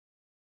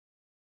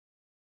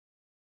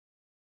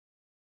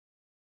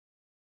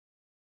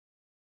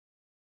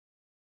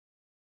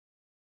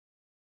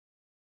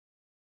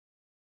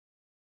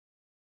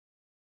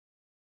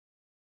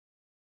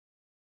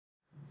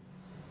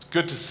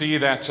good to see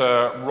that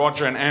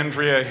Roger and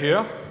Andrea are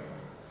here.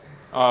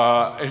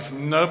 If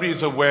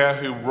nobody's aware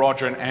who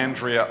Roger and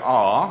Andrea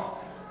are,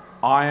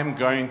 I am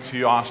going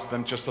to ask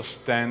them just to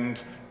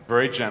stand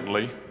very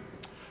gently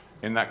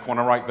in that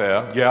corner right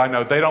there. Yeah, I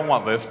know, they don't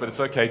want this, but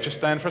it's okay. Just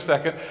stand for a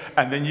second,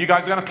 and then you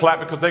guys are going to clap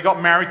because they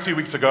got married 2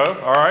 weeks ago,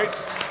 all right?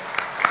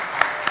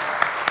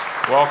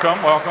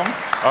 Welcome, welcome.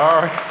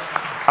 All right.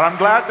 And I'm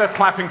glad they're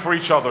clapping for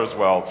each other as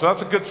well, so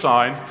that's a good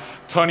sign.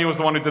 Tony was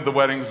the one who did the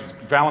weddings.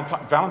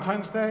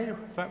 Valentine's Day?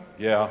 Is that?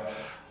 Yeah.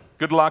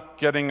 Good luck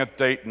getting a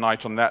date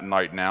night on that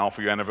night now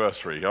for your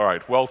anniversary. All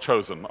right, well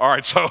chosen. All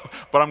right,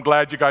 but I'm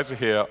glad you guys are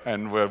here,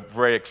 and we're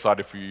very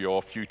excited for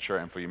your future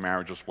and for your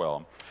marriage as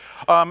well.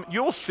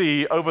 You'll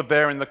see over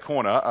there in the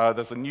corner,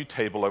 there's a new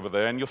table over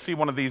there, and you'll see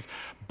one of these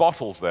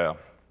bottles there.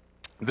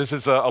 This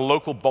is a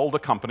local Boulder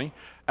company,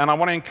 and I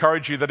want to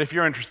encourage you that if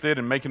you're interested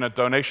in making a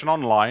donation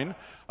online,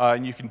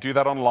 and you can do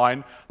that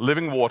online,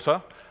 Living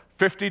Water,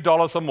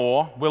 $50 or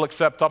more, we'll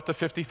accept up to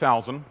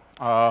 $50,000.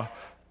 I'm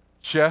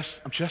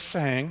just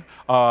saying,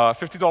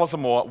 $50 or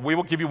more, we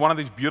will give you one of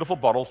these beautiful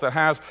bottles that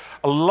has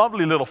a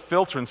lovely little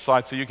filter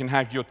inside so you can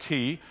have your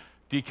tea,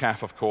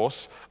 decaf of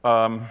course,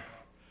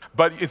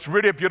 but it's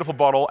really a beautiful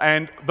bottle,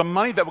 and the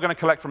money that we're going to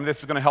collect from this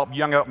is going to help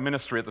Young Adult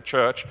Ministry at the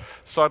church.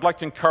 So I'd like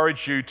to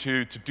encourage you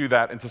to do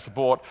that and to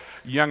support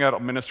Young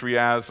Adult Ministry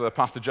as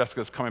Pastor Jessica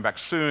is coming back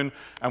soon,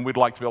 and we'd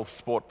like to be able to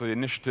support the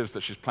initiatives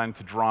that she's planning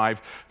to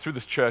drive through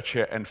this church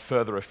here and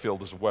further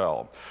afield as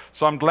well.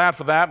 So I'm glad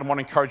for that, and want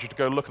to encourage you to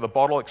go look at the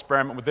bottle,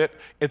 experiment with it.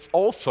 It's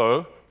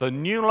also the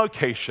new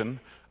location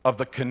of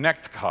the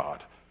Connect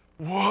card.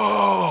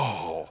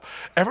 Whoa!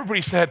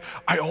 Everybody said,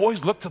 I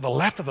always look to the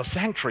left of the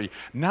sanctuary.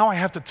 Now I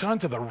have to turn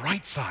to the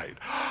right side.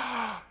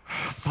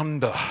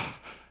 Thunder.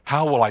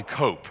 How will I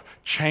cope?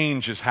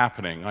 Change is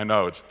happening. I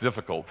know, it's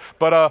difficult.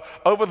 But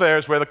over there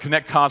is where the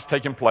Connect card's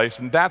taking place,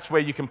 and that's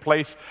where you can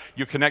place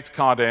your Connect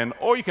card in,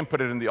 or you can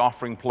put it in the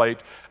offering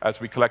plate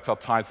as we collect our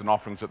tithes and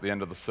offerings at the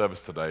end of the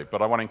service today.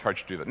 But I want to encourage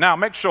you to do that. Now,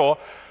 make sure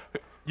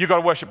you got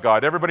a worship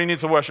guide. Everybody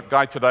needs a worship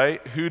guide today.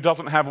 Who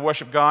doesn't have a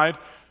worship guide?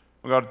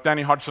 We've got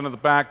Danny Hodgson at the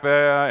back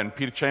there, and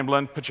Peter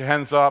Chamberlain. Put your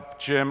hands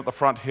up. Jim at the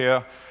front here.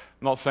 I'm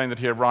not saying that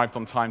he arrived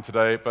on time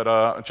today,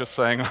 but just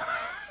saying,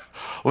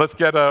 let's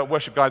get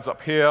worship guides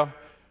up here.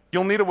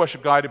 You'll need a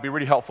worship guide. It'd be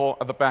really helpful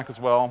at the back as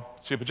well.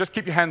 Super. Just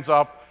keep your hands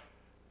up.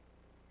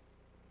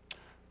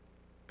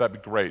 That'd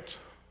be great.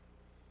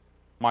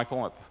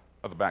 Michael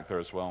at the back there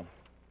as well.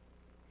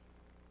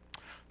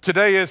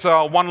 Today is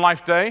One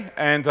Life Day,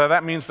 and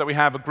that means that we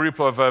have a group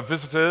of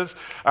visitors,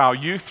 our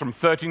youth from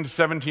 13 to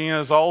 17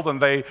 years old,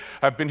 and they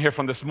have been here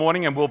from this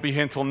morning and will be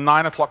here until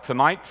 9 o'clock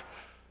tonight.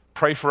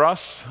 Pray for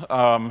us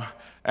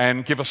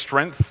and give us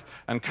strength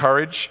and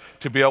courage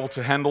to be able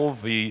to handle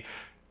the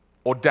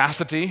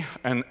audacity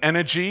and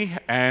energy,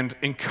 and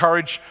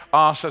encourage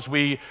us as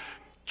we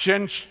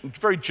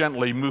very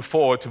gently move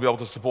forward to be able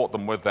to support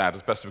them with that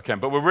as best we can.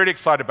 But we're really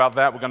excited about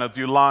that. We're going to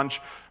do lunch.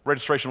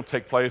 Registration will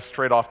take place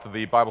straight after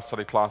the Bible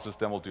study classes.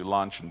 Then we'll do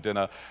lunch and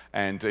dinner.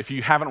 And if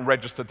you haven't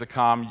registered to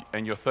come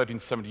and you're 13,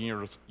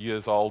 17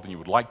 years old and you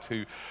would like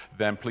to,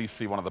 then please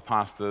see one of the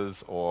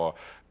pastors or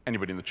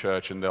anybody in the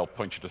church, and they'll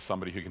point you to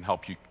somebody who can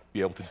help you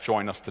be able to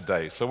join us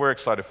today. So we're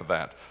excited for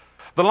that.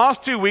 The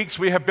last 2 weeks,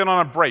 we have been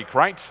on a break,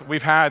 right?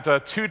 We've had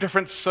 2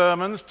 different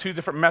sermons, 2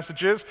 different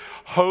messages,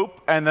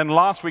 hope, and then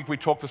last week we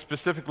talked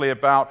specifically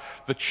about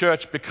the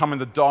church becoming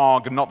the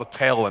dog and not the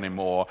tail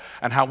anymore,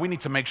 and how we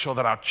need to make sure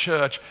that our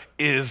church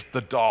is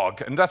the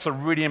dog, and that's a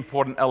really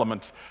important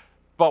element.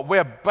 But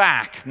we're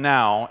back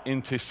now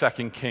into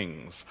 2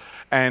 Kings,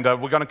 and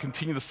we're going to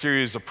continue the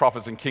series of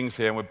prophets and kings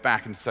here, and we're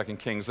back into 2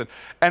 Kings.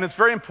 And it's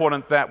very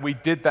important that we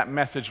did that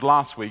message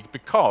last week,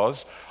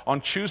 because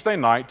on Tuesday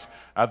night,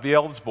 the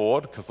elders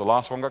board, because the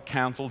last one got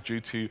canceled due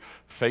to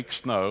fake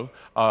snow,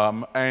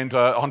 and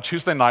on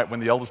Tuesday night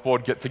when the elders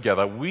board get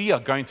together, we are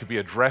going to be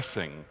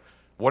addressing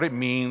what it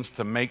means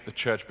to make the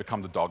church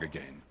become the dog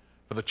again,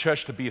 for the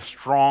church to be a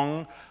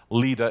strong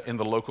leader in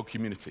the local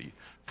community,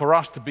 for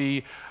us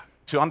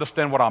to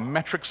understand what our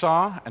metrics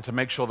are and to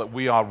make sure that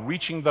we are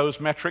reaching those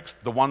metrics,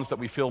 the ones that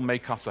we feel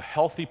make us a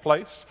healthy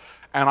place.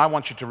 And I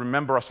want you to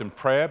remember us in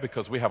prayer,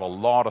 because we have a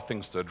lot of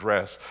things to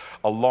address,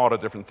 a lot of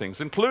different things,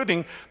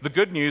 including the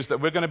good news that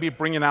we're going to be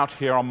bringing out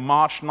here on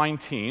March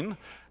 19.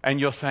 And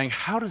you're saying,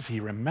 how does he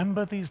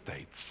remember these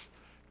dates?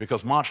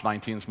 Because March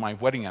 19 is my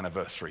wedding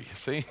anniversary, you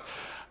see?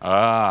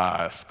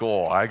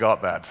 Score, I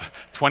got that.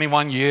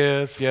 21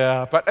 years,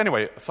 yeah. But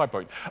anyway, side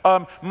point.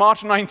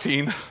 March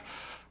 19,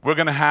 we're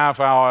going to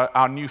have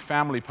our new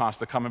family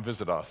pastor come and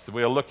visit us.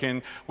 We were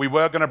going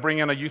to bring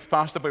in a youth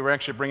pastor, but we're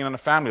actually bringing in a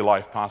family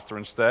life pastor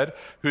instead,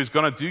 who's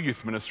going to do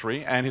youth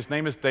ministry, and his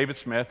name is David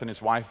Smith and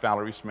his wife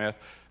Valerie Smith.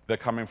 They're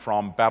coming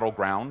from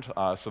Battleground,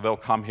 so they'll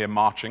come here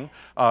marching,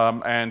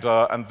 and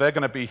they're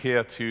going to be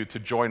here to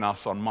join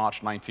us on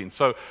March 19th.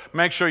 So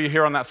make sure you're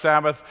here on that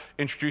Sabbath,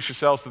 introduce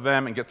yourselves to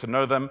them and get to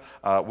know them.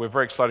 We're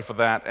very excited for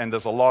that, and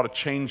there's a lot of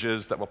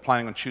changes that we're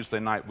planning on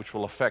Tuesday night which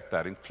will affect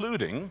that,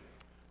 including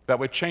that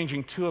we're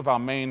changing 2 of our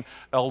main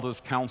elders'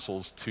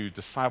 councils to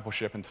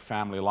discipleship and to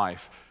family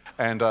life.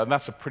 And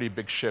that's a pretty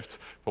big shift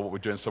for what we're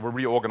doing. So we're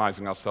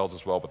reorganizing ourselves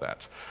as well with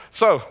that.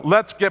 So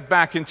let's get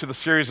back into the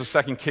series of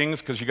 2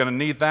 Kings, because you're going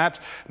to need that.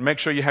 Make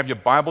sure you have your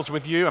Bibles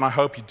with you, and I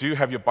hope you do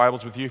have your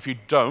Bibles with you. If you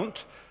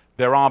don't,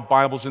 there are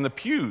Bibles in the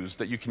pews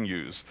that you can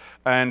use.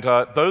 And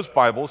those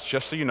Bibles,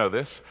 just so you know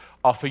this,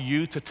 are for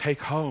you to take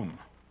home.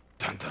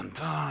 Dun, dun,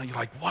 dun. You're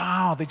like,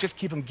 wow, they just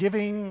keep on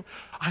giving.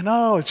 I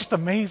know, it's just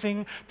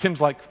amazing. Tim's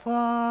like,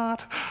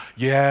 what?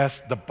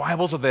 Yes, the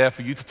Bibles are there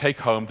for you to take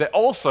home. They're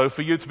also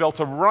for you to be able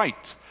to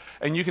write.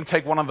 And you can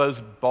take one of those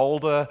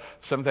bolder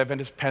Seventh-day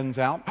Adventist pens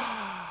out.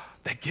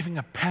 They're giving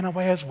a pen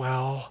away as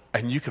well.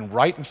 And you can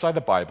write inside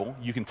the Bible.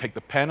 You can take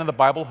the pen and the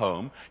Bible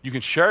home. You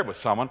can share it with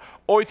someone.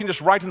 Or you can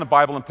just write in the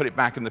Bible and put it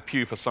back in the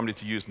pew for somebody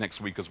to use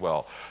next week as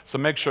well. So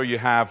make sure you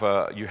have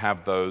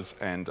those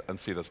and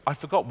see this. I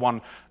forgot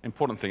one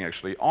important thing,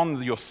 actually.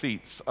 On your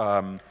seats,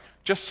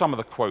 just some of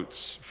the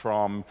quotes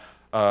from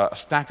a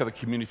stack of the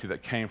community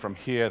that came from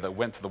here that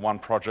went to the One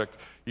Project.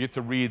 You get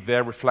to read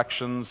their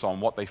reflections on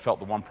what they felt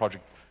the One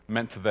Project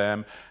meant to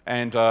them.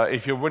 And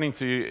if you're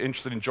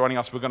interested in joining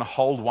us, we're going to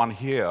hold one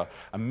here,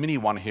 a mini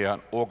one here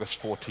on August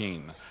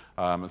 14.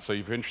 And so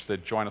if you're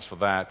interested, join us for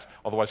that.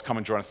 Otherwise, come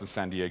and join us in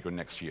San Diego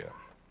next year.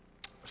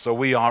 So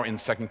we are in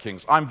 2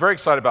 Kings. I'm very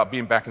excited about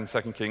being back in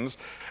 2 Kings.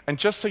 And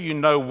just so you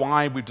know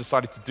why we've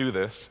decided to do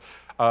this,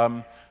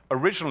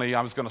 originally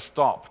I was going to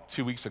stop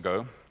 2 weeks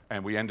ago,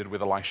 and we ended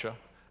with Elisha,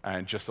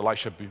 and just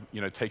Elisha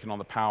taking on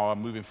the power,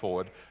 moving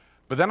forward.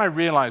 But then I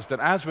realized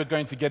that as we're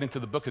going to get into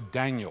the book of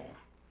Daniel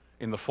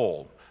in the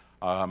fall,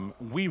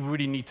 we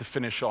really need to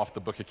finish off the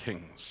book of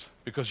Kings,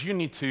 because you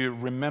need to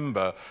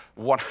remember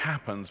what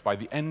happens by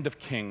the end of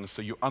Kings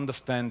so you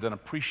understand and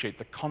appreciate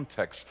the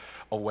context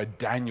of where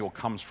Daniel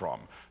comes from.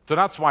 So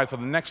that's why for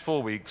the next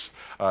 4 weeks,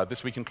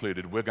 this week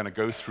included, we're going to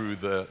go through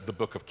the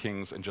book of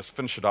Kings and just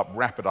finish it up,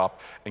 wrap it up,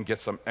 and get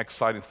some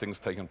exciting things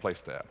taking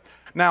place there.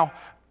 Now,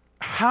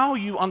 how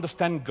you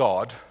understand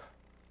God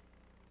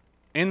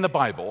in the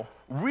Bible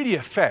really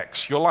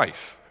affects your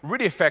life,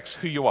 really affects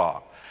who you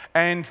are.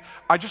 And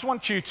I just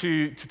want you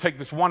to take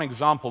this one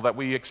example that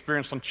we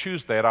experienced on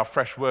Tuesday at our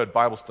Fresh Word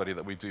Bible study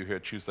that we do here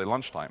at Tuesday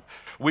lunchtime.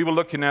 We were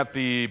looking at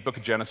the book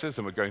of Genesis,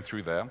 and we're going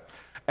through there.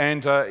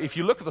 And if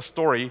you look at the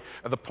story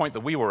at the point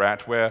that we were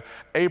at, where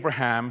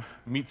Abraham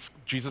meets,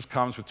 Jesus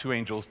comes with 2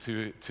 angels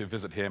to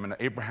visit him, and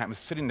Abraham is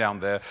sitting down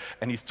there,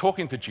 and he's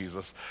talking to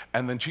Jesus,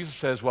 and then Jesus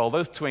says, well,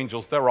 those 2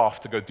 angels, they're off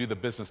to go do the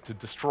business to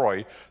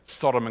destroy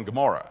Sodom and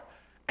Gomorrah.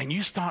 And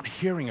you start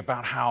hearing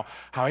about how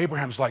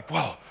Abraham's like,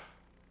 well,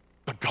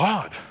 but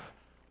God,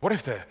 what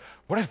if there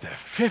are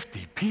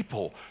 50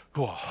 people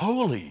who are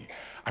holy?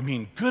 I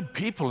mean, good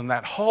people in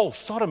that whole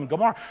Sodom and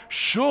Gomorrah.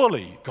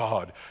 Surely,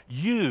 God,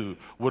 you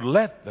would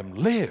let them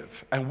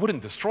live and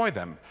wouldn't destroy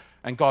them.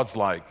 And God's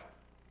like,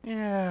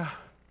 yeah,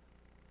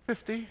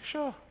 50,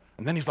 sure.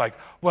 And then he's like,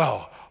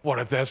 well, what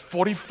if there's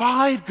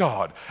 45,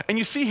 God? And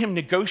you see him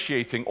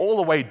negotiating all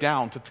the way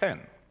down to 10.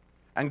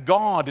 And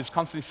God is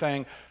constantly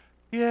saying,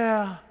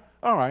 yeah,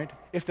 all right,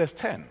 if there's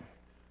 10.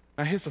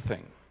 Now, here's the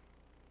thing.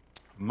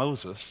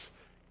 Moses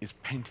is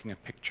painting a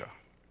picture.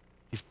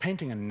 He's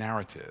painting a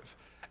narrative.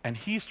 And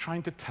he's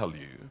trying to tell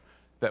you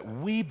that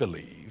we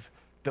believe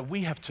that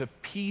we have to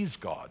appease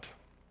God,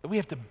 that we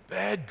have to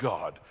beg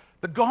God.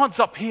 That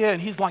God's up here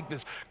and he's like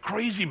this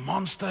crazy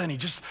monster and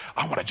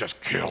I want to just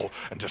kill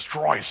and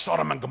destroy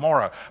Sodom and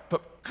Gomorrah.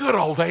 But good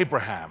old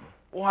Abraham,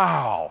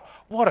 wow,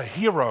 what a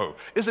hero.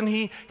 Isn't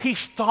he? He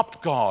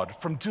stopped God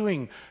from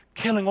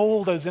killing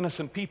all those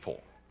innocent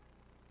people.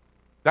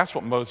 That's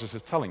what Moses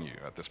is telling you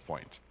at this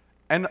point.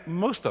 And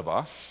most of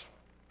us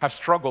have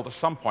struggled at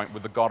some point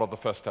with the God of the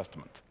First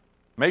Testament.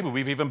 Maybe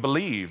we've even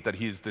believed that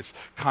he's this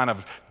kind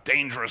of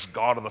dangerous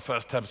God of the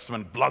First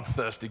Testament,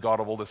 bloodthirsty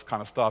God of all this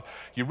kind of stuff.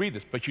 You read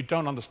this, but you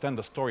don't understand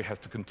the story has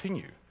to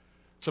continue.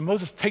 So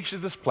Moses takes you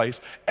to this place.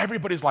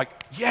 Everybody's like,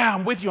 yeah,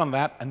 I'm with you on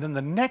that. And then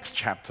the next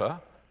chapter,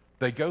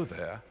 they go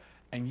there,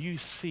 and you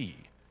see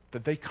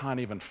that they can't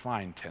even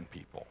find 10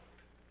 people.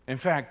 In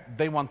fact,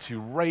 they want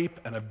to rape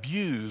and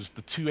abuse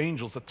the 2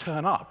 angels that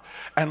turn up.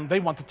 And they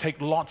want to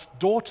take Lot's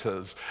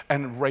daughters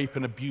and rape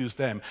and abuse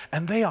them.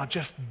 And they are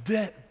just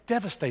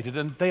devastated,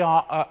 and they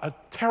are a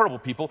terrible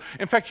people.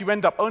 In fact, you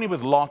end up only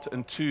with Lot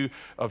and 2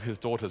 of his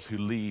daughters who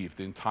leave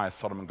the entire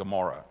Sodom and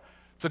Gomorrah.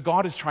 So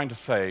God is trying to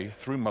say,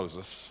 through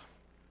Moses,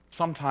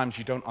 sometimes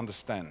you don't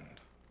understand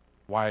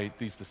why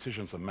these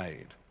decisions are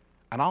made.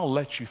 And I'll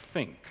let you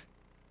think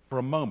for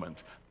a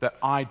moment that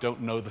I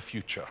don't know the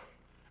future.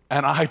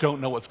 And I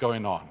don't know what's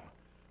going on.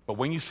 But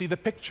when you see the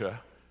picture,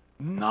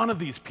 none of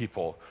these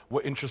people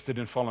were interested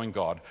in following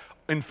God.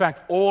 In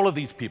fact, all of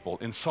these people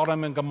in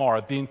Sodom and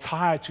Gomorrah, the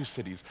entire 2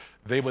 cities,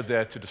 they were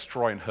there to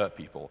destroy and hurt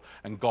people.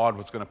 And God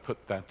was going to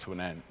put that to an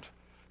end.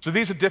 So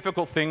these are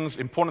difficult things,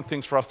 important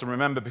things for us to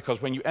remember,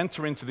 because when you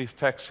enter into these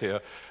texts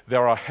here,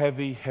 there are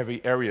heavy,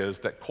 heavy areas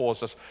that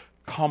cause us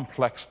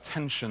complex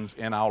tensions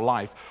in our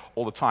life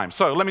all the time.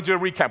 So let me do a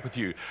recap with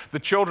you. The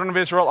children of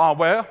Israel are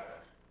where?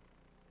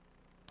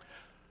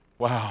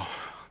 Wow,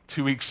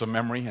 2 weeks of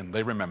memory, and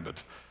they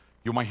remembered.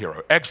 You're my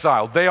hero.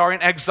 Exile. They are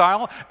in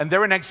exile, and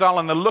they're in exile,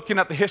 and they're looking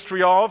at the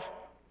history of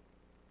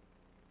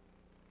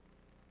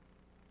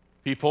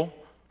people.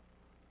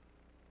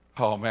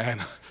 Oh,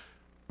 man.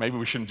 Maybe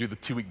we shouldn't do the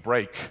 2-week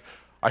break.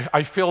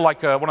 I feel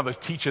like one of those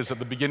teachers at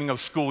the beginning of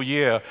the school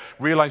year,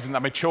 realizing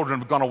that my children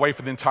have gone away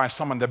for the entire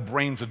summer and their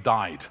brains have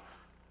died.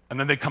 And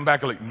then they come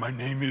back and like, my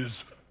name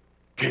is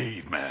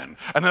Caveman.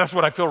 And that's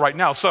what I feel right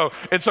now. So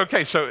it's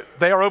okay. So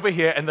they are over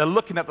here and they're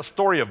looking at the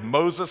story of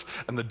Moses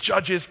and the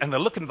judges, and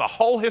they're looking at the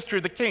whole history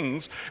of the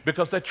kings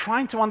because they're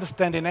trying to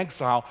understand in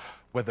exile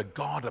whether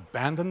God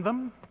abandoned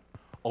them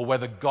or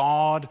whether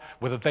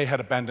they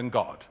had abandoned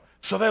God.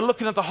 So they're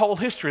looking at the whole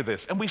history of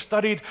this. And we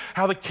studied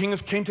how the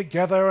kings came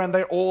together and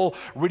they're all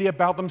really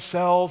about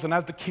themselves. And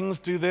as the kings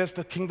do this,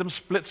 the kingdom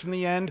splits in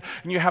the end.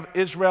 And you have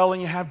Israel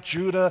and you have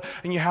Judah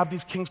and you have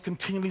these kings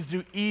continually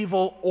do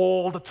evil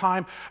all the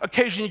time.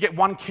 Occasionally you get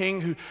one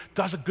king who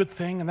does a good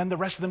thing and then the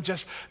rest of them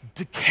just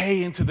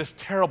decay into this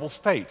terrible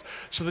state.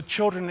 So the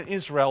children in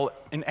Israel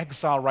in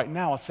exile right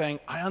now are saying,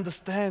 I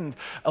understand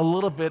a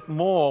little bit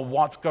more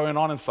what's going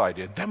on inside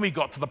here. Then we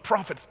got to the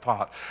prophets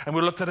part and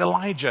we looked at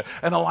Elijah,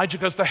 and Elijah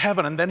goes to heaven,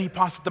 and then he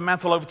passes the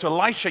mantle over to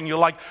Elisha, and you're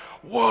like,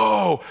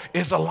 whoa,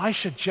 is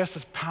Elisha just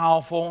as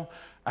powerful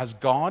as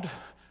God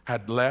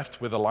had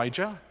left with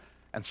Elijah?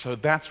 And so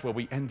that's where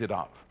we ended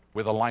up,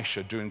 with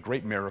Elisha doing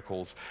great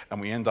miracles, and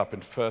we end up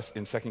in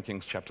 2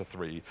 Kings chapter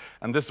 3.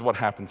 And this is what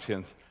happens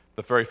here,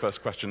 the very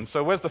first question.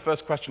 So where's the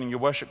first question in your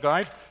worship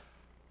guide?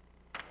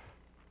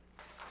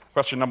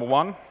 Question number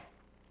 1.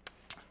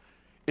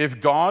 If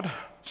God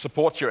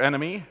supports your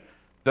enemy,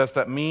 does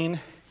that mean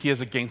he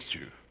is against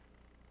you?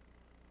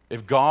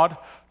 If God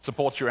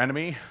supports your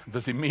enemy,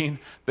 does it mean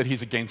that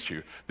he's against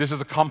you? This is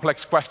a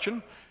complex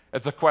question.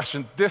 It's a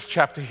question this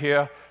chapter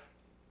here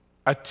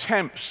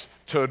attempts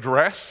to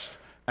address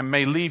and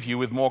may leave you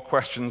with more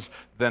questions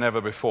than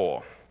ever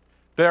before.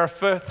 There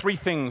are 3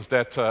 things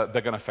that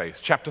they're going to face.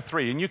 Chapter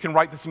 3, and you can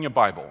write this in your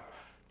Bible.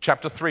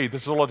 Chapter 3,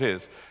 this is all it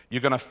is. You're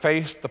going to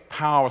face the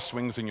power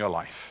swings in your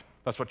life.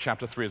 That's what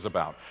chapter 3 is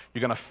about. You're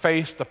going to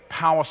face the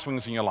power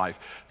swings in your life.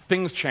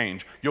 Things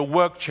change. Your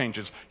work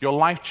changes. Your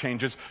life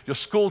changes. Your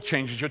school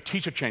changes. Your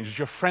teacher changes.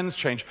 Your friends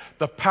change.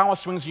 The power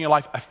swings in your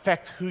life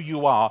affect who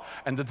you are,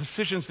 and the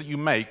decisions that you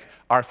make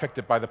are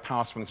affected by the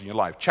power swings in your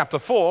life. Chapter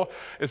 4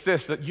 is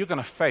this, that you're going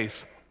to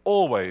face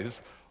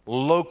always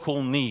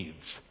local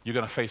needs. You're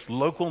going to face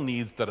local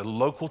needs that are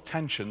local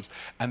tensions,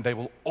 and they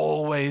will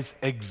always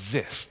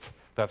exist.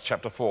 That's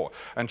chapter 4.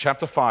 And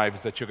chapter 5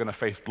 is that you're going to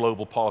face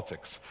global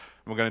politics.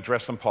 We're going to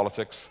address some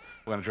politics.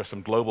 We're going to address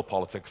some global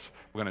politics.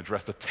 We're going to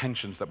address the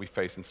tensions that we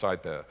face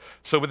inside there.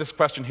 So with this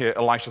question here,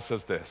 Elisha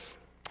says this.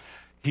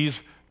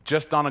 He's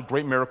just done a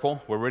great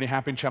miracle. We're really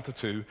happy in chapter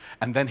 2.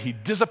 And then he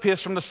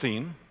disappears from the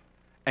scene.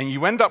 And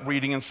you end up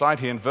reading inside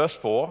here in verse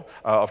 4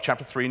 of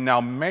chapter 3, Now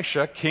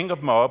Mesha, king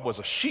of Moab, was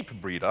a sheep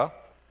breeder,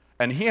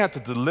 and he had to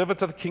deliver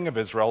to the king of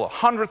Israel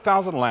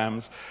 100,000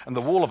 lambs and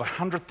the wool of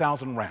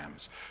 100,000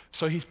 rams.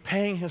 So he's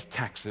paying his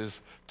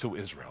taxes to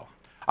Israel.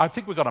 I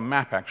think we've got a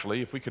map,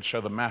 actually, if we could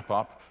show the map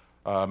up.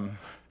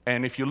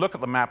 And if you look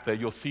at the map there,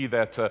 you'll see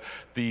that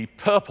the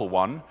purple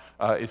one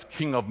is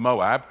king of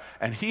Moab,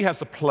 and he has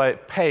to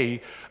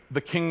pay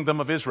the kingdom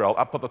of Israel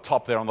up at the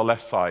top there on the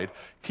left side.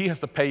 He has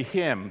to pay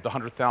him the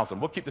 100,000.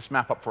 We'll keep this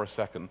map up for a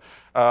second.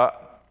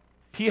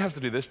 He has to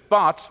do this,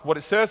 but what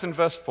it says in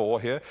verse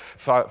 4 here,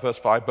 verse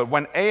 5, but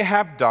when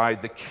Ahab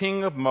died, the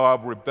king of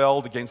Moab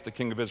rebelled against the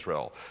king of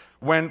Israel.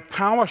 When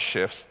power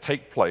shifts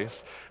take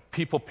place,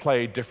 people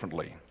play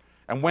differently.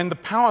 And when the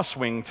power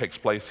swing takes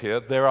place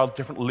here, there are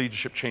different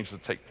leadership changes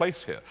that take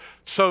place here.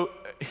 So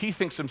he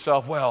thinks to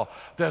himself, well,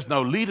 there's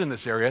no lead in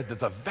this area.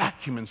 There's a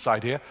vacuum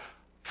inside here.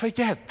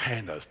 Forget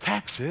paying those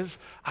taxes.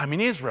 I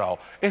mean, Israel,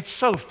 it's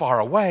so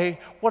far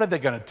away. What are they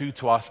going to do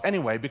to us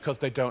anyway because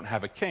they don't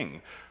have a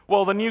king?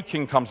 Well, the new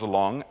king comes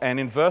along, and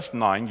in verse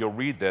 9, you'll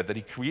read there that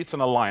he creates an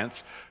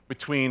alliance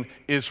between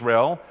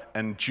Israel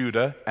and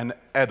Judah and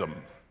Edom,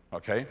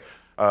 okay?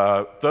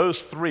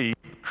 Those 3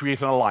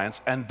 create an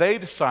alliance, and they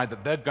decide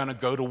that they're going to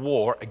go to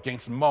war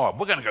against Moab.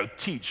 We're going to go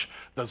teach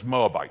those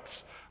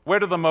Moabites. Where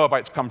do the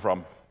Moabites come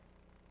from?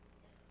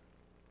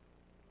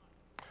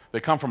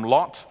 They come from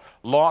Lot.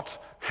 Lot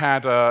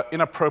had an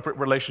inappropriate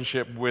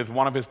relationship with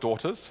one of his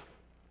daughters,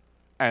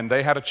 and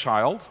they had a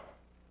child.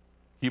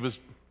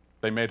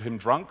 They made him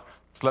drunk,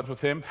 slept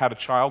with him, had a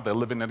child. They're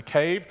living in a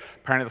cave.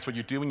 Apparently that's what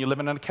you do when you live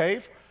in a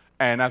cave.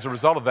 And as a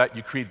result of that,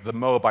 you create the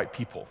Moabite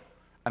people.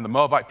 And the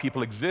Moabite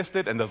people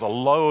existed, and there's a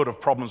load of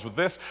problems with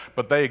this,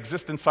 but they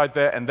exist inside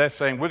there, and they're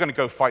saying, we're going to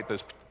go fight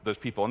those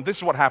people. And this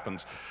is what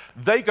happens.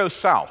 They go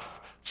south.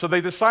 So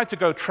they decide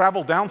to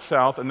travel down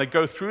south, and they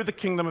go through the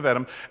kingdom of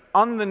Edom,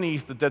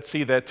 underneath the Dead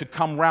Sea there, to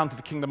come round to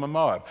the kingdom of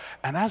Moab.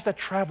 And as they're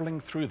traveling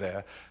through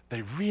there,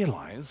 they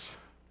realize,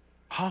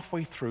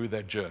 halfway through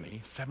their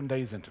journey, 7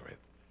 days into it,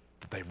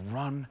 that they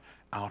run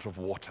out of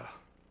water.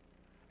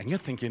 And you're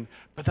thinking,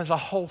 but there's a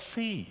whole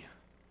sea.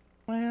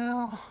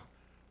 Well,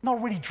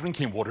 not really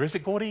drinking water, is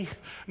it, Gordy?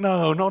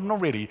 No,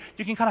 not really.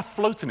 You can kind of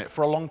float in it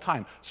for a long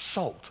time.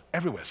 Salt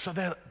everywhere. So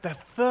they're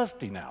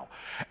thirsty now.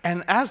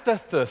 And as they're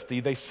thirsty,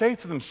 they say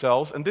to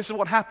themselves, and this is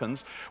what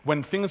happens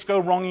when things go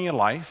wrong in your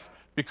life,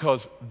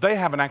 because they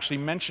haven't actually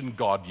mentioned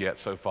God yet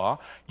so far,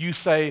 you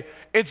say,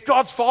 it's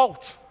God's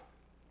fault.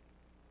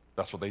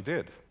 That's what they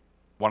did.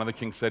 One of the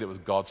kings said it was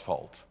God's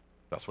fault.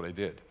 That's what they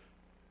did.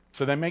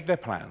 So they make their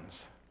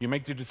plans. You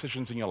make your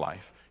decisions in your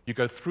life. You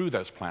go through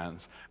those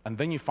plans, and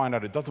then you find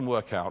out it doesn't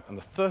work out, and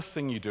the first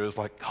thing you do is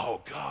like,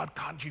 oh, God,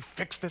 can't you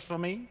fix this for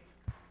me?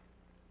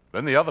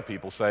 Then the other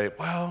people say,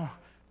 well,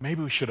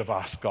 maybe we should have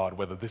asked God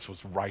whether this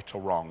was right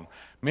or wrong.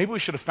 Maybe we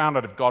should have found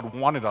out if God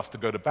wanted us to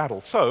go to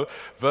battle. So,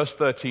 verse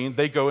 13,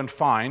 they go and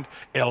find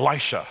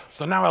Elisha.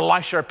 So now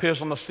Elisha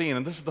appears on the scene,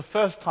 and this is the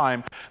first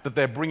time that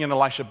they're bringing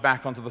Elisha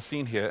back onto the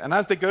scene here. And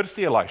as they go to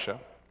see Elisha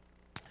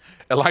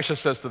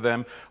says to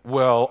them,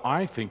 well,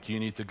 I think you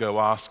need to go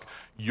ask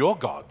your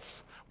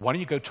gods. Why don't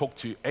you go talk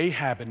to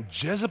Ahab and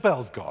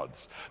Jezebel's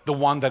gods, the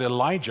one that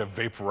Elijah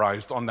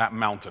vaporized on that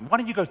mountain? Why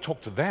don't you go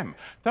talk to them?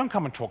 Don't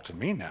come and talk to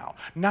me now.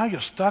 Now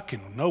you're stuck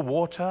in no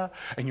water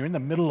and you're in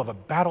the middle of a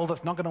battle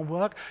that's not going to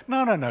work.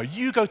 No.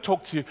 You go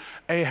talk to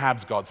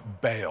Ahab's gods,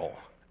 Baal.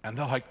 And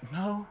they're like,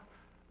 no,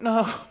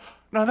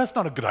 that's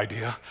not a good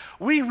idea.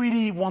 We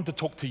really want to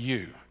talk to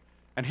you.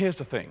 And here's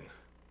the thing.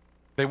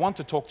 They want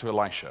to talk to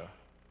Elisha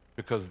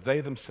because they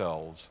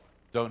themselves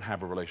don't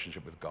have a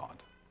relationship with God.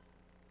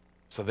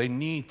 So they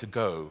need to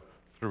go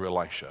through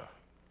Elisha.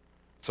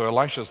 So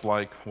Elisha's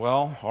like,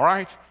 well, all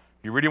right,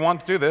 you really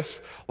want to do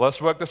this,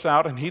 let's work this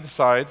out. And he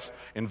decides,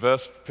 in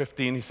verse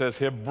 15, he says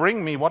here,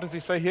 bring me, what does he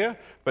say here?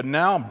 But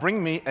now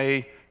bring me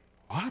a,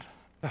 what?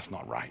 That's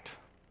not right.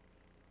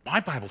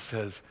 My Bible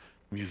says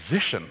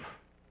musician.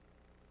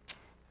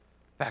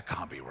 That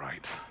can't be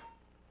right.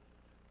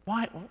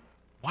 Why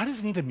does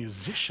he need a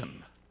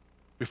musician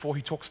before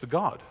he talks to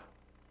God?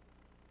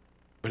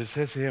 But it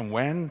says here, and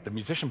when the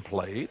musician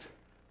played,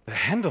 the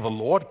hand of the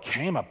Lord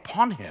came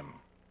upon him.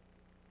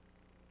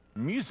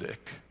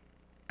 Music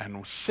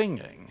and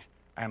singing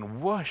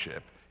and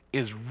worship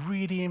is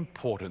really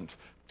important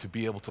to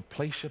be able to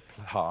place your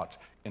heart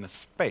in a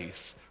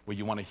space where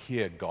you want to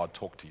hear God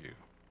talk to you.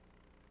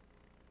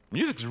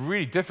 Music's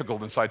really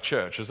difficult inside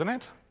church, isn't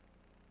it?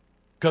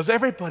 Because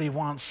everybody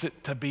wants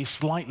it to be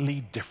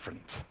slightly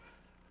different.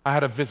 I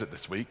had a visit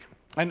this week,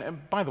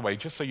 and by the way,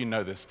 just so you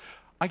know this,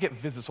 I get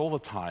visits all the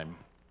time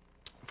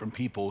from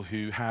people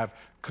who have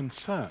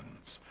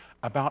concerns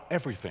about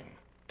everything.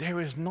 There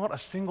is not a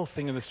single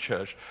thing in this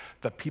church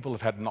that people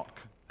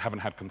haven't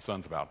had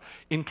concerns about,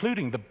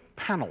 including the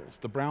panels,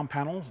 the brown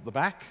panels at the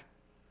back.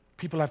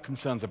 People have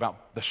concerns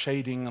about the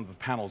shading of the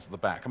panels at the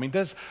back. I mean,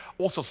 there's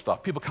all sorts of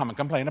stuff. People come and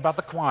complain about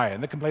the choir,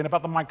 and they complain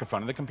about the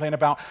microphone, and they complain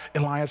about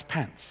Eliah's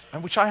pants,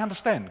 and which I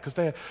understand, because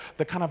they're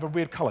kind of a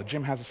weird color.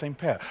 Jim has the same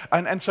pair.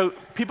 And so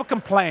people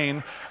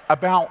complain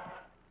about...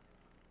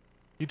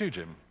 You do,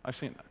 Jim. I've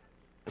seen that.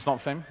 It's not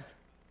the same?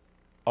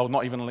 Oh,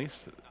 not even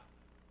least?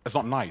 It's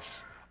not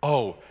nice.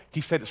 Oh,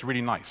 he said it's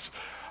really nice.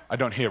 I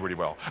don't hear really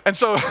well. And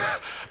so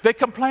they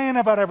complain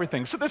about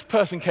everything. So this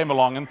person came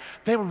along, and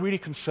they were really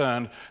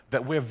concerned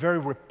that we're very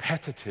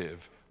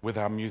repetitive with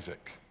our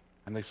music.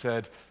 And they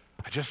said,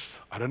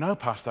 I don't know,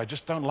 Pastor, I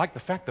just don't like the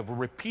fact that we're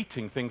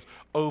repeating things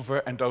over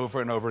and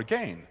over and over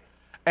again.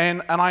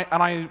 And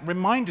I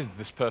reminded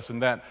this person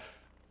that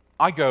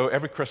I go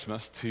every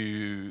Christmas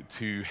to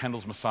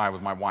Handel's Messiah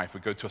with my wife.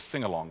 We go to a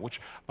sing-along, which,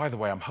 by the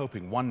way, I'm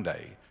hoping one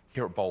day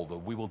here at Boulder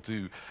we will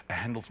do a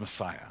Handel's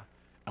Messiah,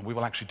 and we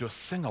will actually do a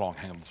sing-along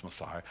Handel's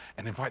Messiah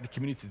and invite the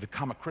community to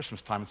come at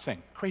Christmas time and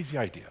sing. Crazy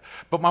idea.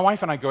 But my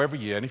wife and I go every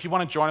year, and if you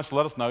want to join us,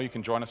 let us know. You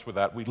can join us with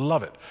that. We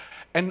love it.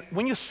 And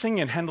when you're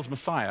singing Handel's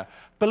Messiah,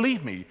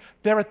 believe me,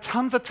 there are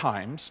tons of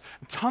times,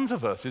 tons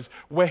of verses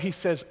where he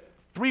says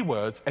 3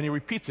 words, and he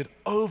repeats it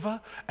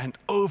over and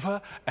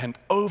over and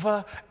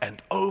over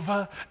and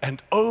over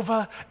and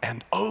over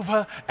and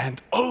over and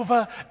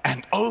over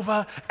and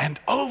over and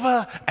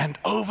over and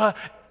over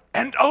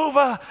and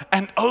over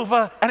and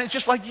over, and it's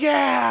just like,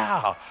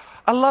 yeah,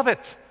 I love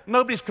it.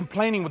 Nobody's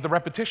complaining with the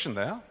repetition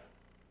there.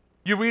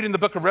 You read in the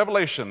book of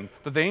Revelation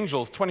that the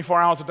angels,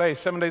 24 hours a day,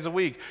 7 days a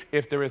week,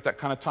 if there is that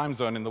kind of time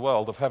zone in the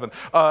world of heaven,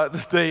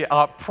 they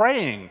are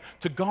praying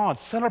to God,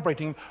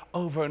 celebrating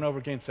over and over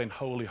again, saying,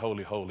 holy,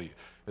 holy, holy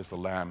is the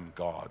Lamb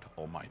God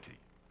Almighty.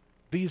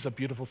 These are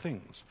beautiful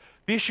things.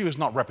 The issue is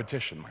not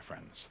repetition, my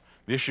friends.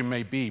 The issue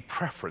may be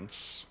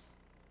preference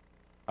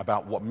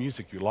about what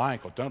music you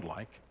like or don't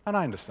like, and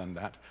I understand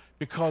that,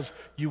 because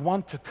you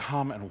want to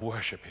come and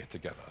worship here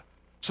together.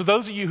 So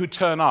those of you who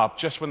turn up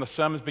just when the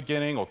sermon's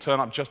beginning or turn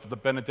up just at the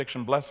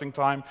benediction blessing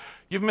time,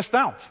 you've missed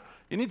out.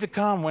 You need to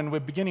come when we're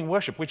beginning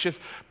worship, which is,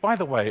 by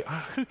the way,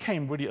 who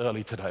came really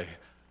early today?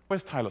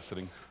 Where's Tyler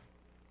sitting?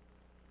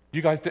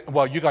 You guys did?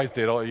 Well, you guys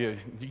did. Oh, you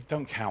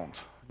don't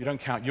count. You don't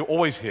count. You're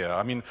always here.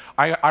 I mean,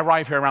 I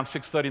arrive here around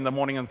 6:30 in the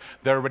morning, and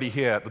they're already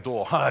here at the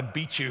door. I'd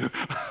beat you.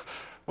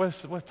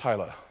 Where's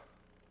Tyler?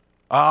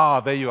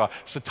 Ah, there you are.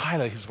 So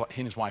Tyler,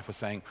 he and his wife were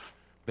saying,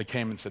 they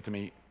came and said to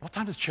me, what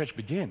time does church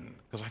begin?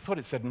 Because I thought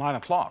it said 9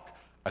 o'clock.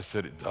 I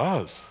said, it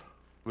does,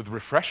 with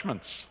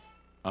refreshments.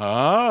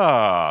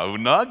 Ah,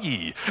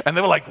 unagi. And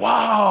they were like,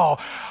 wow,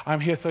 I'm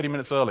here 30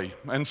 minutes early.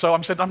 And so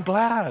I said, I'm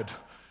glad.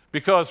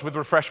 Because with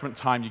refreshment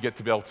time, you get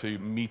to be able to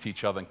meet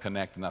each other and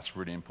connect, and that's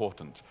really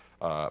important.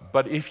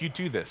 But if you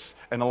do this,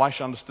 and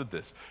Elisha understood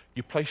this,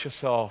 you place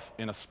yourself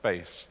in a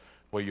space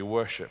where you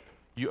worship.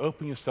 You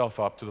open yourself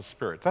up to the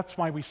Spirit. That's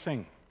why we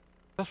sing.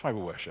 That's why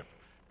we worship.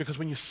 Because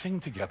when you sing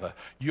together,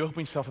 you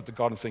open yourself up to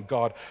God and say,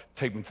 God,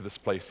 take me to this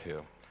place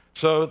here.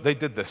 So they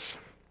did this,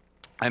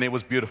 and it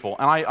was beautiful.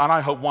 And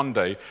I hope one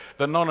day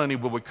that not only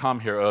will we come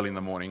here early in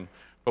the morning,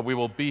 but we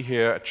will be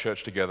here at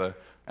church together,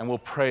 and we'll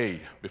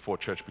pray before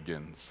church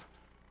begins.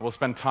 We'll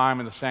spend time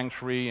in the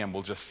sanctuary, and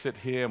we'll just sit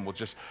here, and we'll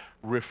just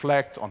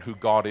reflect on who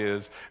God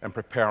is and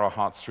prepare our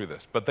hearts through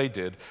this. But they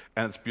did,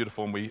 and it's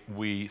beautiful, and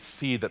we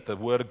see that the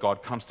word of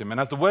God comes to him.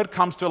 And as the word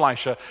comes to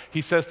Elisha,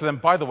 he says to them,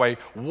 by the way,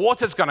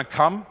 water's going to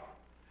come.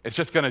 It's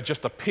just going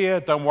to appear.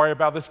 Don't worry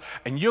about this.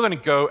 And you're going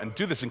to go and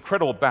do this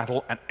incredible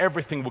battle, and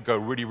everything will go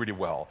really, really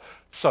well.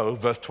 So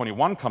verse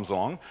 21 comes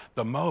along.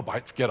 The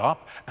Moabites get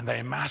up, and they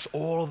amass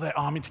all of their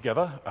army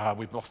together.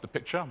 We've lost the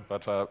picture,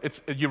 but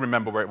you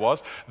remember where it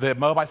was. The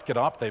Moabites get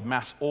up. They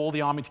amass all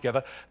the army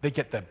together. They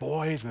get their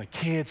boys and their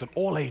kids and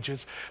all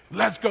ages.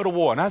 Let's go to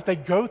war. And as they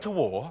go to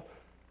war,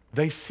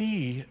 they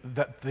see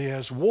that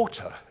there's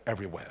water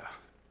everywhere,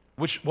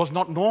 which was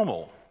not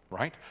normal,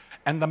 right?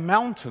 And the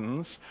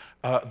mountains,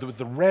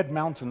 the red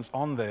mountains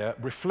on there,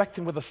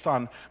 reflecting with the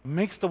sun,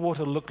 makes the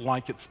water look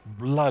like it's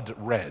blood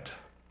red.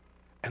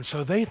 And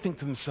so they think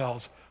to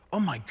themselves, oh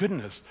my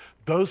goodness,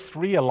 those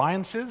three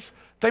alliances,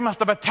 they must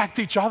have attacked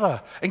each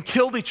other and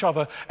killed each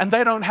other, and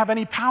they don't have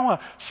any power.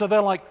 So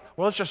they're like,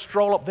 well, let's just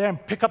stroll up there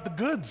and pick up the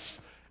goods.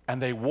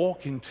 And they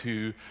walk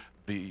into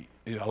the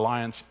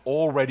alliance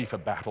all ready for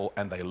battle,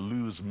 and they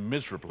lose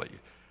miserably.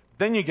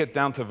 Then you get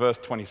down to verse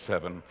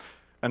 27.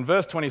 And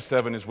verse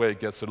 27 is where it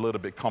gets a little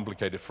bit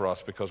complicated for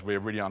us because we're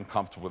really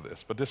uncomfortable with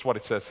this. But this is what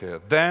it says here.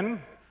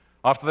 Then,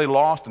 after they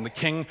lost and the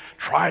king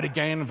tried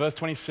again in verse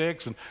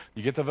 26, and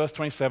you get to verse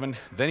 27,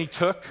 then he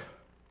took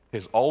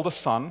his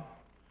oldest son,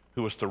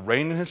 who was to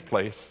reign in his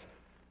place,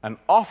 and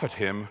offered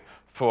him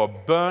for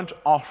a burnt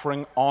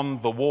offering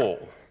on the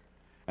wall.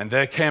 And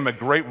there came a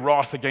great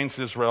wrath against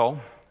Israel,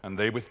 and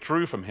they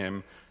withdrew from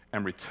him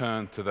and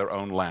returned to their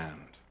own land.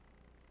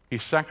 He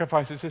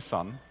sacrifices his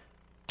son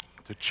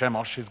to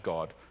Chemosh, his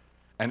god,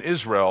 and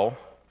Israel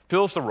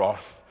feels the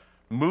wrath,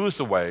 moves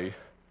away,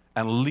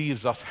 and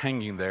leaves us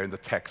hanging there in the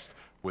text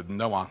with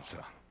no answer.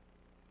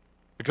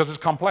 Because it's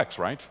complex,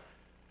 right?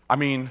 I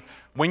mean,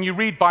 when you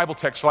read Bible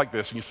texts like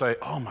this and you say,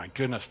 oh my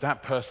goodness,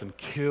 that person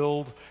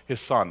killed his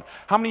son,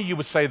 how many of you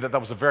would say that that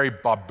was a very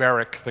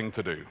barbaric thing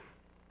to do?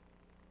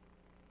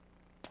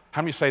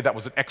 How many say that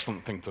was an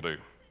excellent thing to do?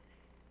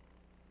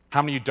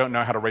 How many of you don't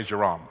know how to raise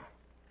your arm?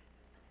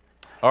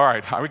 All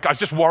right, I was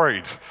just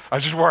worried.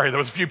 There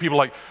was a few people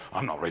like,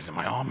 I'm not raising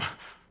my arm.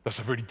 That's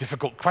a really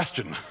difficult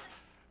question.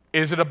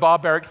 Is it a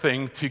barbaric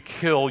thing to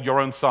kill your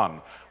own son?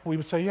 We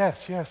would say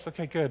yes,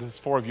 okay, good. There's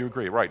 4 of you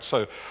agree, right?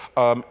 So,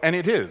 and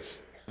it is.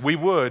 We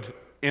would,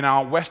 in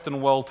our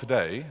Western world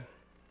today,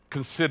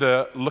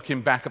 consider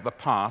looking back at the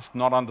past,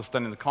 not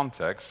understanding the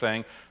context,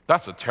 saying,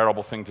 that's a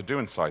terrible thing to do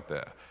inside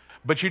there.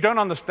 But you don't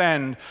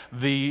understand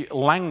the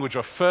language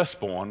of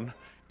firstborn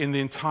in the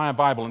entire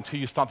Bible until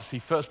you start to see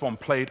firstborn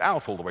played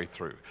out all the way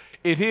through.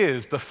 It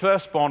is the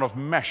firstborn of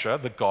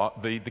Mesha,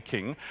 the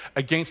king,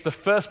 against the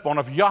firstborn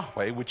of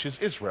Yahweh, which is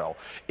Israel.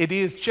 It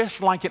is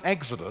just like in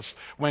Exodus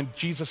when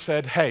Jesus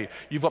said, hey,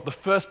 you've got the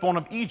firstborn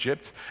of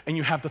Egypt and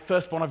you have the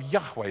firstborn of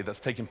Yahweh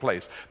that's taking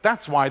place.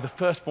 That's why the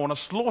firstborn are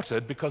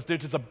slaughtered, because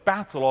it is a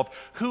battle of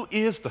who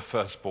is the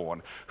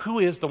firstborn? Who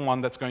is the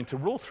one that's going to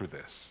rule through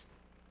this?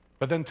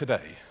 But then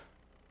today,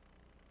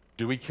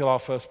 do we kill our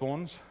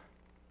firstborns?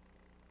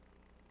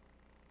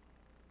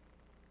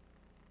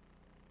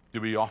 Do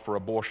we offer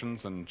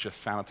abortions and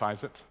just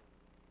sanitize it?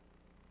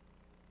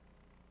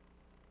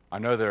 I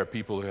know there are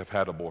people who have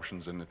had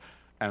abortions, and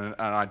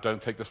I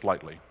don't take this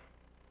lightly.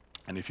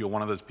 And if you're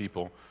one of those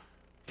people,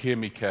 hear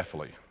me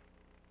carefully.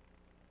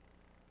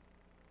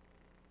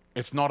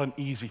 It's not an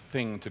easy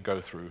thing to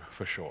go through,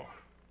 for sure.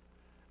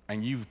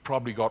 And you've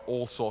probably got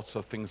all sorts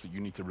of things that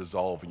you need to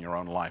resolve in your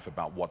own life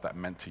about what that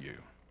meant to you.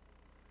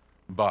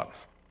 But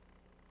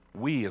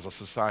we as a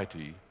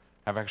society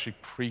have actually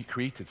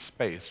created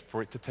space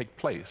for it to take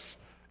place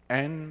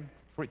and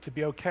for it to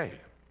be okay.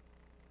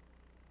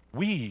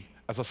 We,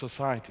 as a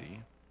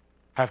society,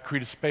 have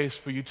created space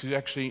for you to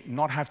actually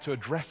not have to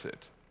address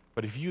it.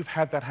 But if you've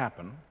had that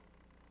happen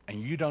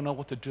and you don't know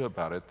what to do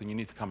about it, then you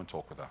need to come and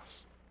talk with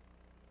us.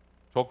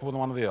 Talk with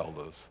one of the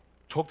elders.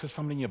 Talk to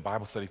somebody in your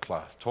Bible study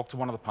class. Talk to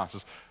one of the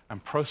pastors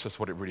and process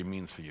what it really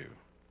means for you.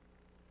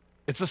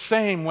 It's the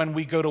same when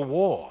we go to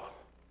war.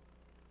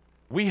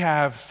 We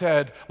have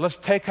said, let's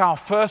take our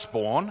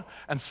firstborn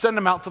and send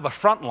them out to the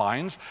front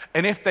lines,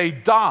 and if they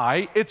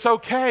die, it's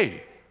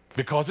okay,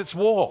 because it's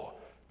war,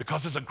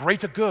 because it's a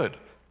greater good.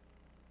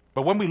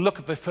 But when we look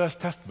at the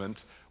First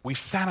Testament, We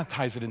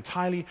sanitize it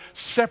entirely,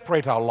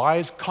 separate our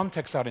lies,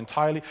 context out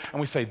entirely, and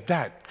we say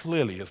that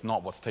clearly is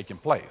not what's taking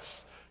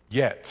place.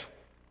 Yet,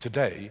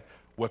 today,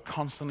 we're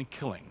constantly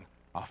killing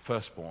our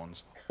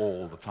firstborns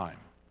all the time.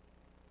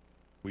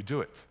 We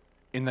do it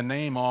in the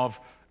name of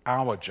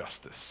our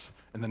justice,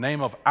 in the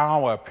name of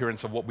our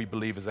appearance of what we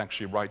believe is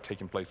actually right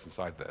taking place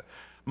inside there.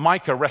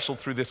 Micah wrestled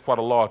through this quite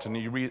a lot,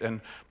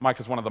 and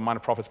Micah is one of the minor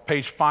prophets.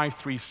 Page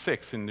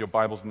 536 in your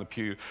Bibles in the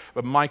pew,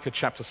 but Micah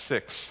chapter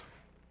 6,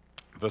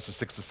 verses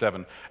 6 to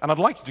 7. And I'd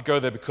like you to go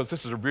there because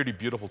this is a really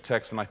beautiful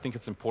text, and I think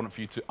it's important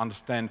for you to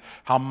understand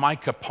how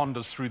Micah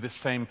ponders through this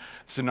same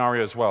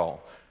scenario as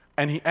well.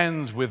 And he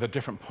ends with a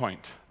different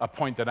point, a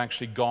point that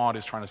actually God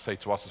is trying to say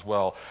to us as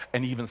well,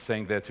 and even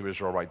saying there to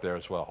Israel right there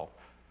as well.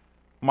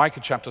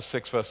 Micah chapter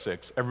 6, verse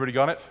 6. Everybody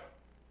got it?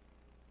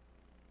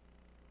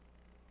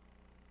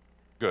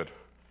 Good.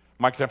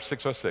 Micah chapter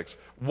 6, verse 6.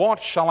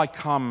 What shall I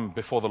come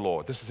before the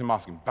Lord? This is him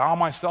asking, bow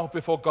myself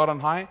before God on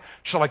high?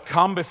 Shall I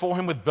come before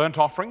him with burnt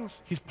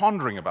offerings? He's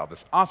pondering about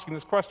this, asking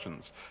these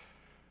questions.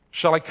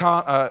 Shall I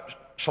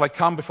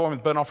come before him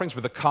with burnt offerings,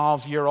 with the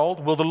calves a year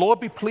old? Will the Lord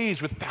be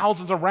pleased with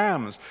thousands of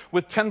rams,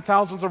 with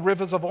 10,000s of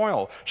rivers of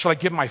oil? Shall I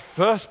give my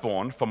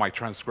firstborn for my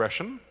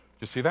transgression? Do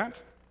you see that?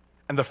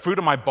 And the fruit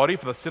of my body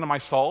for the sin of my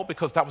soul?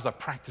 Because that was a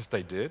practice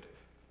they did.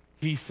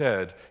 He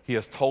said, he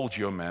has told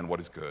you, O man, what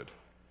is good.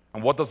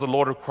 And what does the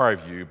Lord require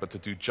of you but to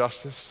do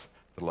justice,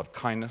 to love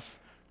kindness,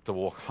 to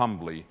walk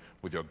humbly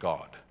with your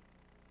God?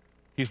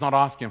 He's not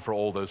asking for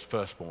all those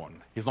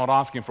firstborn. He's not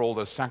asking for all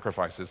those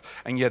sacrifices.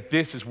 And yet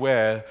this is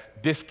where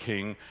this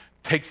king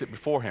takes it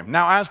before him.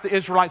 Now, as the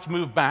Israelites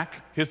move back,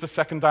 here's the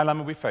second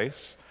dilemma we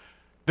face.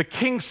 The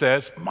king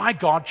says, my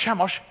God,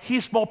 Chemosh,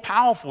 he's more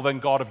powerful than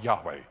God of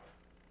Yahweh.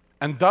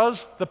 And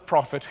does the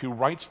prophet who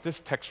writes this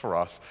text for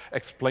us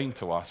explain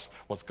to us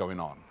what's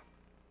going on?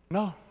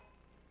 No.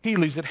 He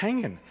leaves it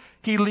hanging.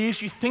 He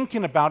leaves you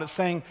thinking about it,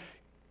 saying,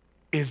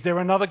 is there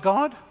another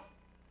God?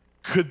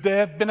 Could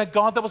there have been a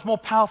God that was more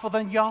powerful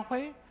than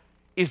Yahweh?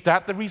 Is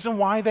that the reason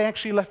why they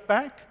actually left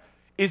back?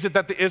 Is it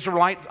that the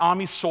Israelite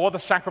army saw the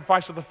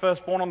sacrifice of the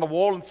firstborn on the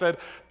wall and said,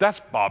 that's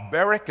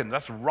barbaric and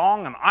that's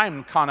wrong and I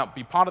cannot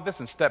be part of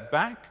this, and step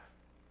back?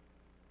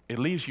 It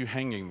leaves you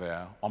hanging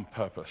there on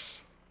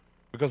purpose.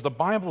 Because the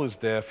Bible is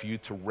there for you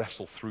to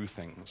wrestle through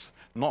things,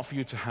 not for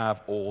you to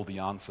have all the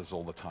answers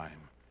all the time.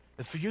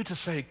 It's for you to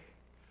say,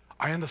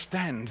 I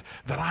understand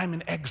that I'm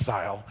in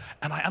exile,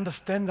 and I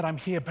understand that I'm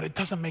here, but it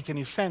doesn't make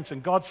any sense.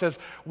 And God says,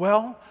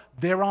 well,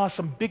 there are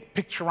some big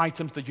picture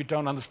items that you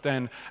don't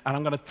understand, and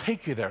I'm going to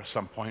take you there at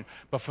some point.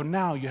 But for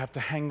now, you have to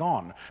hang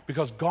on,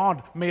 because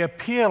God may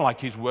appear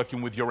like he's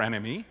working with your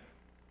enemy,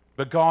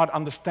 but God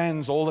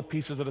understands all the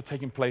pieces that are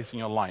taking place in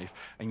your life,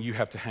 and you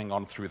have to hang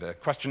on through there.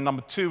 Question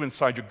number 2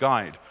 inside your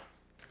guide.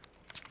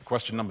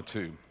 Question number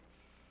 2.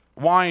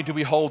 Why do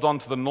we hold on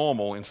to the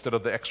normal instead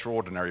of the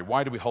extraordinary?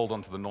 Why do we hold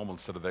on to the normal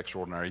instead of the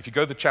extraordinary? If you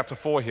go to chapter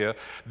 4 here,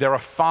 there are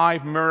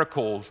 5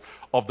 miracles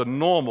of the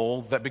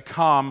normal that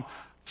become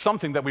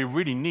something that we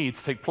really need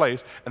to take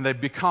place, and they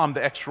become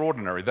the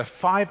extraordinary. There are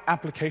 5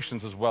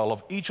 applications as well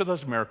of each of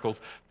those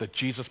miracles that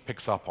Jesus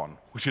picks up on,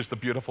 which is the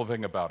beautiful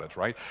thing about it,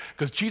 right?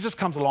 Because Jesus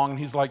comes along and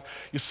he's like,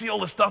 you see all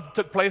this stuff that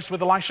took place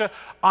with Elisha?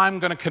 I'm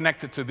going to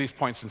connect it to these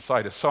points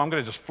inside us. So I'm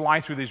going to just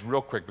fly through these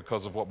real quick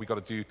because of what we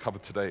got to cover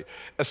today.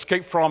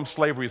 Escape from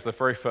slavery is the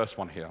very first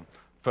one here.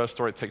 First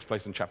story, it takes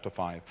place in chapter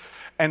 5.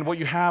 And what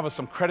you have are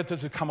some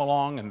creditors who come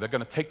along, and they're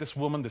going to take this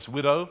woman, this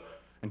widow.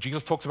 And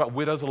Jesus talks about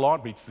widows a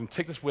lot, but he's going to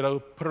take this widow,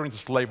 put her into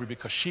slavery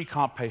because she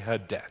can't pay her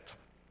debt.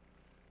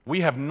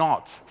 We have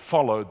not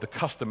followed the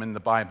custom in the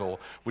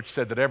Bible which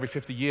said that every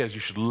 50 years you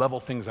should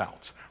level things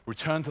out,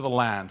 return to the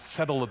land,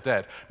 settle the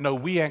debt. No,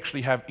 we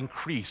actually have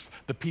increased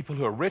the people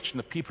who are rich and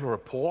the people who are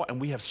poor,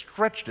 and we have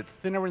stretched it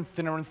thinner and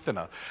thinner and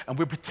thinner. And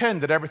we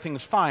pretend that everything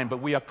is fine,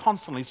 but we are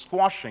constantly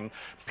squashing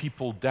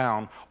people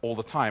down all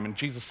the time. And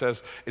Jesus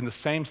says in the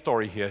same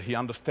story here, he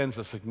understands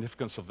the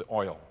significance of the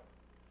oil.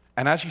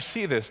 And as you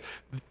see this,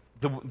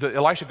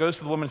 Elisha goes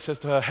to the woman and says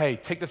to her, hey,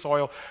 take this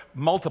oil,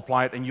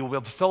 multiply it, and you'll be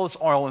able to sell this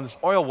oil, and this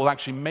oil will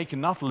actually make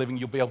enough living,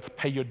 you'll be able to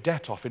pay your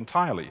debt off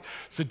entirely.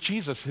 So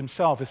Jesus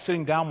himself is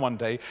sitting down one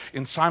day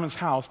in Simon's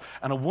house,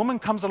 and a woman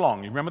comes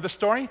along. You remember the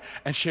story?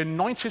 And she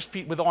anoints his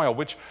feet with oil,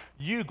 which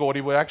you, Gordy,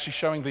 were actually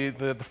showing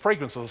the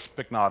fragrance of the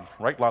spikenard,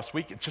 right, last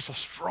week. It's just a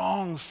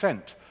strong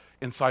scent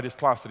inside his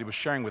class that he was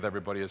sharing with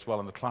everybody as well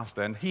in the class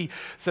there. And he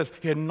says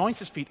he anoints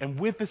his feet, and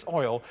with this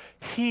oil,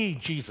 he,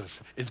 Jesus,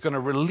 is going to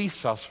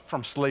release us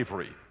from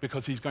slavery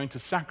because he's going to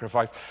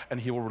sacrifice and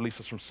he will release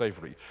us from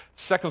slavery.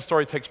 Second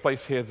story takes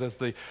place here. There's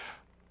the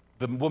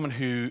woman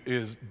who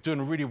is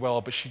doing really well,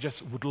 but she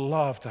just would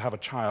love to have a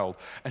child.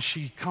 And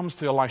she comes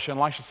to Elisha, and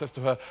Elisha says to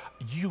her,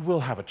 you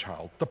will have a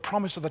child. The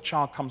promise of the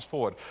child comes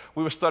forward.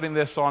 We were studying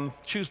this on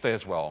Tuesday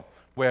as well,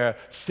 where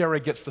Sarah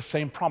gets the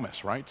same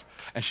promise, right?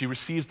 And she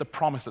receives the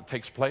promise that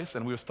takes place,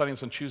 and we were studying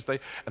this on Tuesday,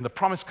 and the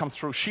promise comes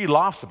through. She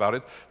laughs about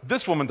it.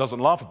 This woman doesn't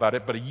laugh about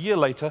it, but a year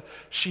later,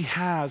 she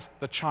has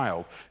the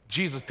child.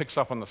 Jesus picks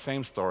up on the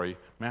same story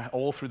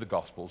all through the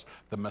Gospels.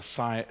 The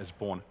Messiah is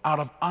born out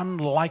of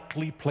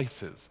unlikely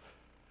places.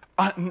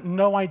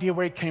 No idea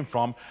where it came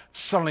from.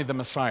 Suddenly the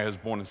Messiah is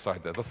born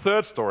inside there. The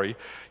third story,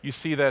 you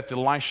see that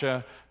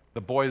Elisha,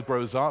 the boy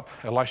grows up.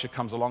 Elisha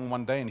comes along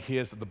one day and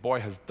hears that the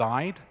boy has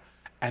died.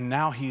 And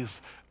now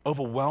he's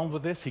overwhelmed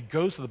with this. He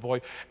goes to the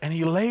boy and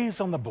he lays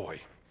on the boy.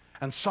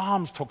 And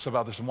Psalms talks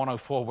about this in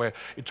 104, where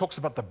it talks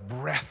about the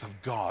breath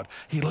of God.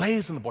 He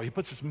lays on the boy. He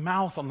puts his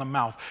mouth on the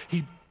mouth.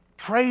 He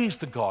prays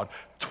to God.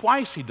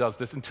 Twice he does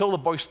this until the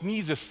boy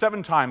sneezes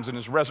 7 times and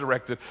is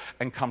resurrected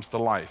and comes to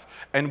life.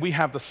 And we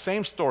have the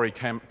same story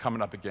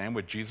coming up again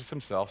where Jesus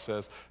himself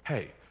says,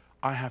 hey,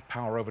 I have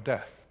power over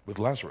death with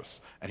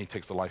Lazarus, and he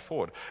takes the life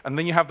forward. And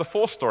then you have the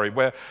fourth story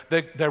where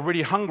they're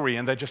really hungry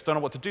and they just don't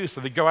know what to do, so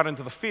they go out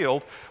into the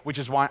field, which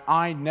is why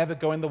I never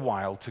go in the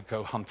wild to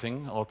go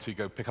hunting or to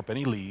go pick up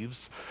any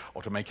leaves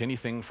or to make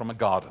anything from a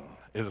garden.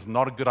 It is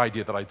not a good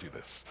idea that I do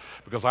this,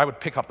 because I would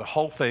pick up the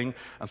whole thing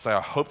and say,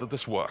 I hope that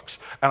this works.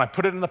 And I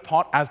put it in the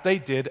pot, as they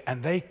did,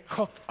 and they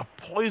cooked a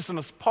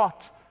poisonous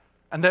pot,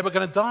 and they were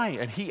going to die.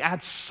 And he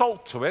adds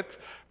salt to it,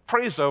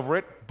 prays over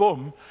it,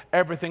 boom,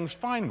 everything's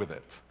fine with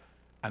it.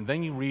 And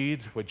then you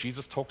read where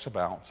Jesus talks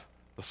about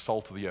the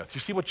salt of the earth. You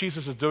see what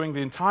Jesus is doing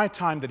the entire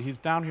time that he's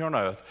down here on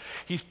earth?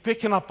 He's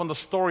picking up on the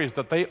stories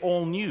that they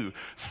all knew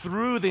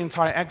through the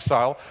entire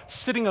exile.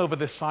 Sitting over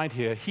this side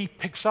here, he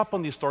picks up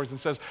on these stories and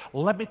says,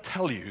 let me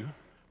tell you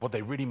what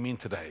they really mean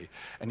today.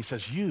 And he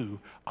says, you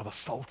are the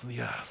salt of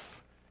the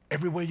earth.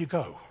 Everywhere you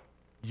go,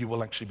 you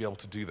will actually be able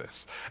to do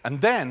this.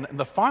 And then, in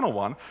the final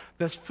one,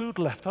 there's food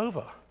left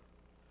over.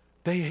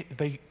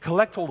 They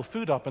collect all the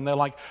food up, and they're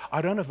like,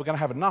 I don't know if we're going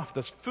to have enough.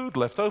 There's food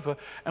left over.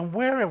 And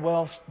where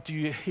else do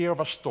you hear of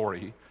a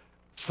story,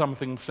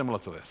 something similar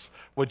to this,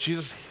 where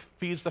Jesus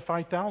feeds the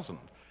 5,000?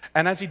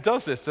 And as he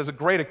does this, there's a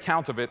great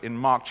account of it in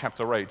Mark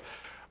chapter 8.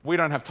 We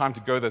don't have time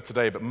to go there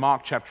today, but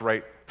Mark chapter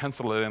 8,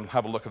 pencil it in,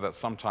 have a look at that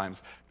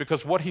sometimes.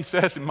 Because what he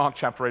says in Mark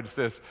chapter 8 is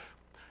this,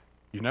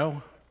 you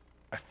know,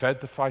 I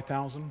fed the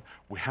 5,000,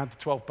 we had the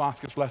 12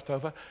 baskets left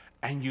over,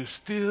 and you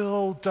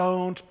still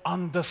don't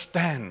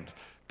understand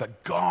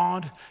that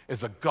God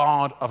is a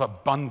God of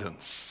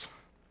abundance.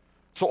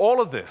 So all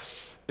of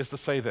this is to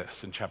say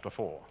this in chapter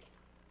 4.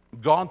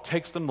 God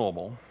takes the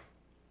normal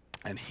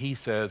and he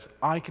says,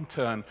 I can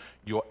turn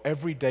your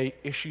everyday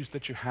issues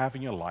that you have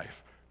in your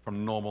life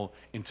from normal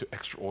into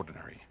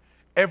extraordinary.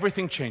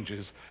 Everything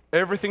changes,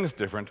 everything is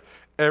different,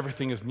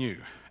 everything is new.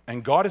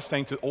 And God is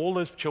saying to all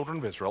those children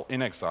of Israel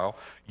in exile,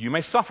 you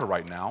may suffer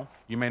right now,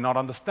 you may not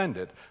understand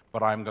it,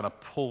 but I'm going to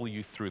pull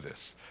you through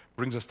this.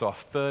 Brings us to our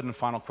third and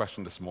final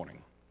question this morning.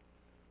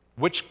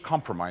 Which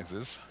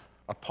compromises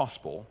are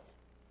possible,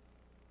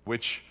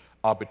 which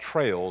are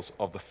betrayals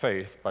of the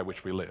faith by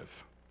which we live?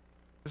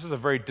 This is a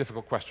very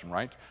difficult question,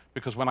 right?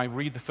 Because when I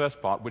read the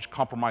first part, which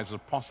compromises are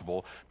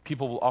possible,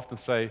 people will often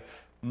say,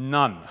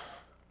 none.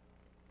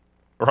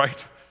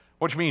 Right?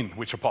 What do you mean,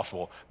 which are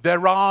possible?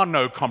 There are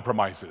no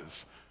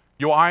compromises.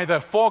 You're either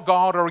for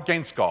God or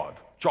against God.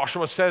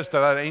 Joshua says to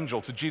that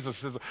angel, to Jesus,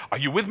 says, are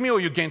you with me or are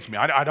you against me?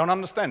 I don't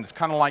understand. It's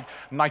kind of like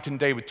Night and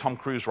Day with Tom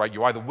Cruise, right?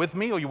 You're either with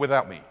me or you're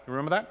without me. You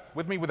remember that?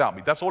 With me, without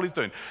me. That's all he's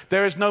doing.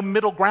 There is no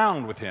middle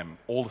ground with him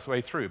all the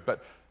way through.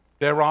 But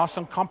there are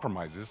some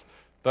compromises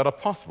that are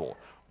possible,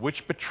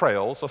 which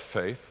betrayals of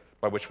faith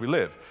by which we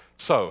live.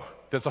 So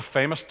there's a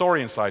famous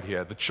story inside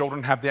here. The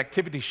children have the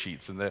activity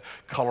sheets, and they're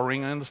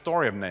coloring in the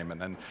story of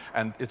Naaman,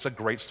 and it's a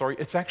great story.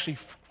 It's actually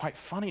quite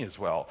funny as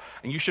well.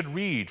 And you should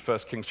read 1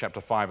 Kings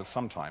chapter 5 at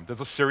some time. There's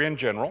a Syrian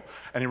general,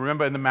 and you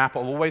remember in the map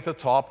all the way to the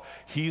top,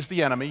 he's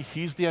the enemy.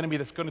 He's the enemy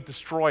that's going to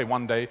destroy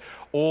one day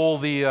all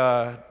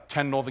the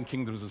 10 northern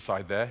kingdoms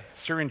inside there.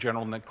 Syrian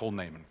general called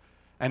Naaman.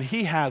 And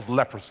he has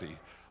leprosy.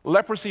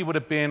 Leprosy would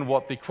have been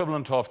what the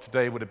equivalent of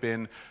today would have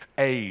been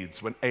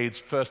AIDS, when AIDS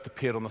first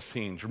appeared on the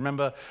scenes.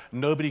 Remember,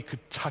 nobody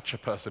could touch a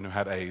person who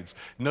had AIDS.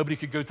 Nobody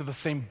could go to the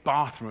same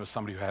bathroom as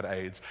somebody who had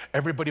AIDS.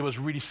 Everybody was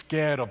really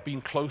scared of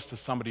being close to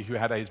somebody who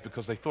had AIDS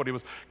because they thought it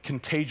was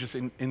contagious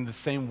in the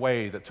same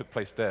way that took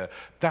place there.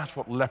 That's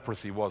what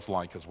leprosy was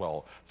like as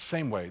well.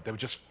 Same way. They were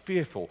just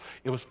fearful.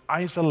 It was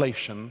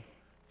isolation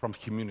from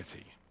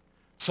community.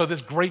 So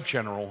this great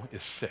general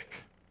is sick,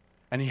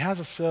 and he has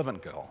a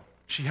servant girl.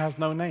 She has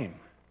no name,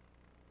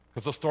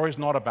 because the story is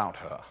not about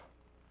her.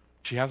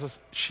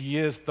 She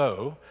is,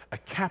 though, a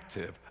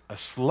captive, a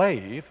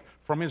slave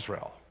from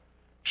Israel.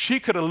 She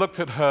could have looked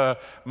at her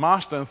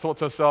master and thought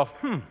to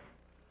herself,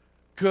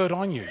 good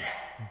on you,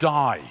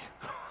 die.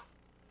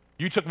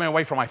 You took me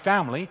away from my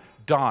family,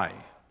 die.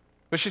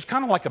 But she's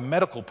kind of like a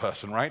medical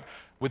person, right?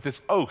 With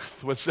this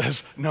oath which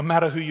says, no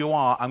matter who you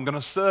are, I'm going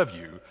to serve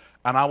you,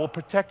 and I will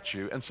protect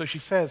you. And so she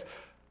says,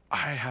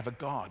 I have a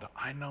God.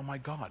 I know my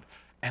God.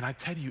 And I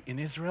tell you, in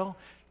Israel,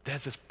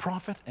 there's this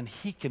prophet, and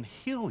he can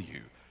heal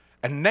you.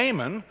 And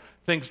Naaman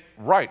thinks,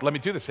 right, let me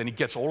do this. And he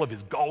gets all of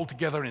his gold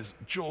together and his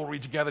jewelry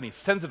together, and he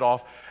sends it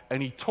off,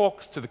 and he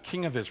talks to the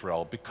king of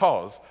Israel,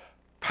 because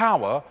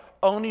power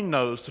only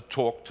knows to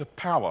talk to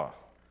power.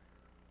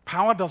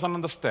 Power doesn't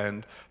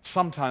understand.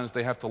 Sometimes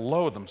they have to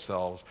lower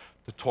themselves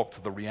to talk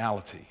to the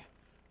reality.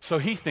 So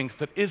he thinks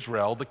that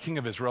Israel, the king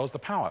of Israel, is the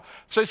power.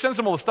 So he sends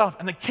him all the stuff,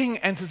 and the king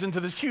enters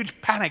into this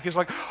huge panic. He's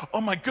like, oh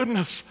my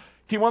goodness,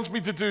 he wants me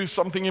to do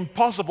something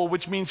impossible,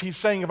 which means he's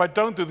saying if I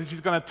don't do this,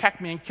 he's going to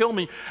attack me and kill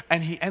me.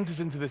 And he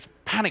enters into this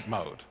panic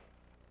mode.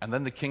 And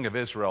then the king of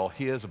Israel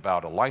hears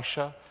about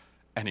Elisha,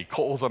 and he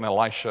calls on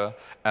Elisha,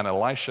 and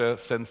Elisha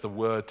sends the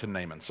word to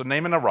Naaman. So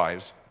Naaman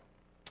arrives,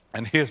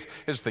 and here's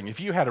the thing. If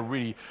you had a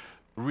really,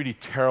 really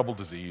terrible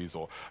disease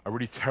or a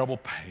really terrible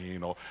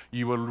pain or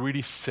you were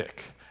really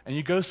sick, and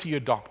you go see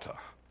your doctor,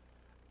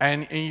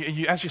 and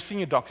as you're seeing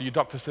your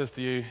doctor says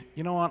to you,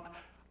 you know what,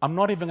 I'm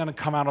not even going to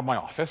come out of my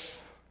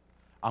office.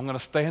 I'm going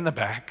to stay in the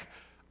back.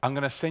 I'm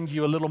going to send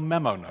you a little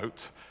memo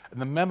note,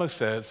 and the memo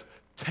says,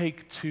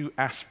 take 2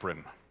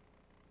 aspirin.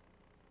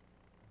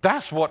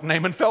 That's what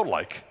Naaman felt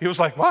like. He was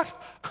like, what?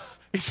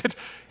 He said,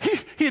 he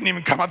didn't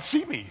even come out to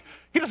see me.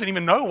 He doesn't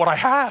even know what I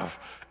have.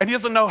 And he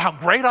doesn't know how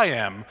great I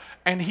am.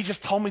 And he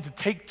just told me to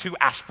take 2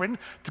 aspirin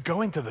to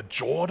go into the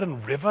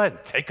Jordan River and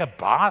take a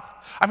bath.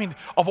 I mean,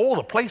 of all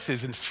the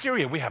places in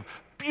Syria, we have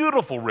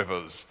beautiful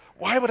rivers.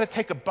 Why would I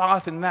take a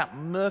bath in that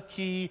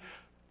murky,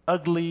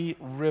 ugly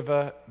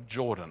river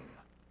Jordan?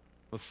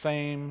 The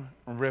same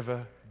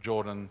river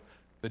Jordan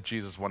that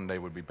Jesus one day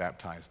would be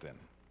baptized in.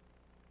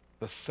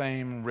 The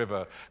same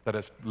river that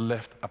has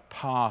left a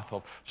path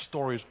of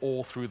stories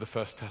all through the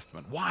First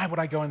Testament. Why would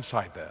I go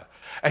inside there?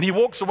 And he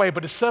walks away,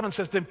 but his servant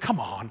says to him, come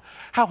on,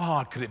 how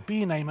hard could it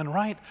be, Naaman,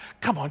 right?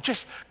 Come on,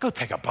 just go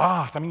take a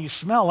bath. I mean, you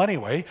smell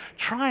anyway.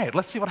 Try it.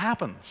 Let's see what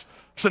happens.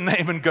 So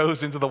Naaman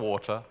goes into the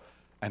water,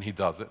 and he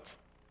does it.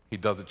 He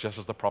does it just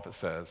as the prophet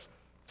says,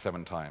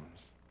 7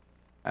 times.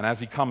 And as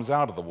he comes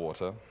out of the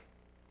water,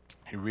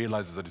 he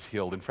realizes that he's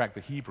healed. In fact,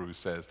 the Hebrew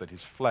says that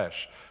his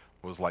flesh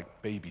was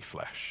like baby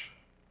flesh.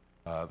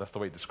 That's the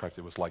way it describes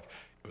it.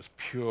 It was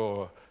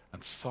pure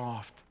and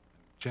soft,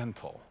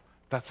 gentle.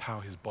 That's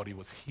how his body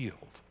was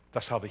healed.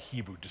 That's how the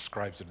Hebrew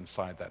describes it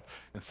inside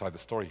the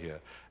story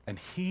here. And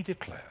he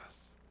declares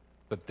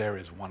that there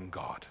is one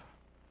God.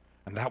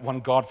 And that one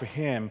God for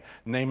him,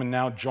 Naaman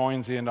now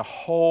joins in a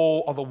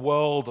whole other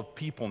world of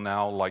people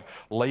now, like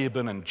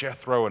Laban and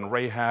Jethro and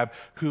Rahab,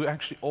 who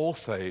actually all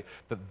say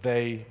that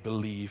they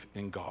believe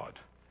in God.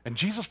 And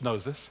Jesus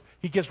knows this.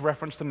 He gives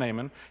reference to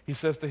Naaman. He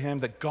says to him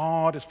that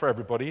God is for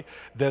everybody.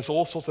 There's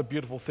all sorts of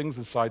beautiful things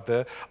inside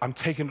there. I'm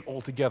taking it all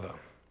together.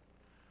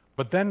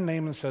 But then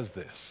Naaman says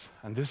this,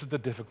 and this is the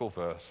difficult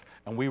verse,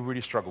 and we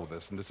really struggle with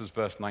this, and this is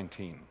verse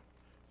 19.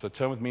 So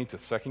turn with me to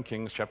 2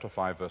 Kings chapter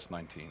 5, verse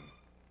 19.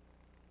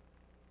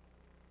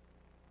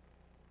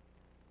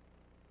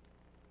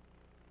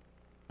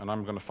 And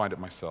I'm going to find it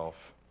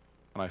myself,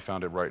 and I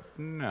found it right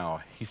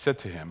now. He said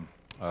to him,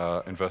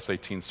 in verse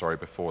 18,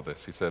 before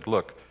this, he said,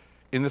 look,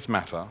 in this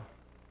matter,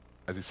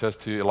 as he says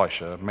to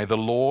Elisha, may the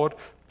Lord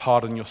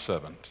pardon your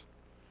servant.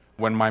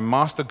 When my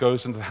master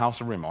goes into the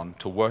house of Rimmon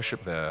to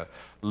worship there,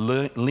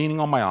 leaning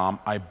on my arm,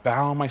 I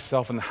bow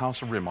myself in the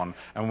house of Rimmon.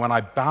 And when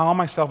I bow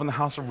myself in the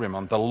house of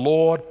Rimmon, the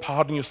Lord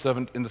pardon your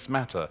servant in this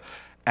matter.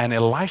 And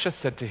Elisha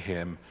said to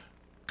him,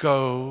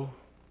 go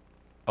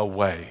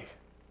away,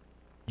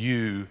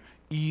 you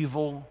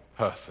evil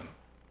person.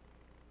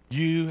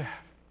 You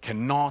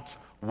cannot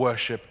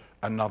worship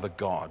another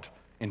God.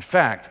 In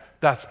fact,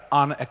 that's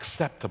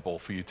unacceptable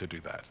for you to do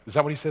that. Is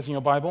that what he says in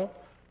your Bible?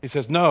 He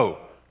says, no,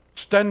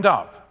 stand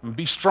up and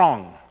be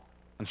strong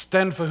and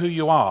stand for who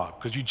you are,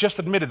 because you just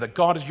admitted that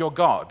God is your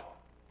God.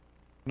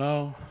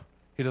 No,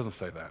 he doesn't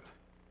say that.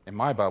 In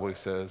my Bible, he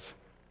says,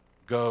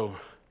 go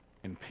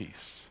in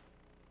peace.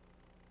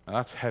 Now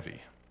that's heavy.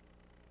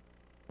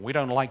 We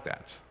don't like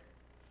that.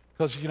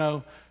 Because,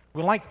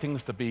 we like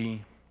things to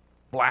be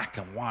black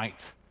and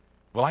white.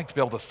 We like to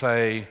be able to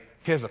say,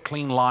 here's a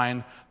clean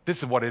line. This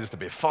is what it is to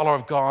be a follower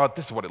of God.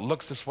 This is what it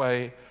looks this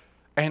way.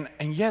 And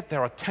yet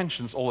there are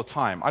tensions all the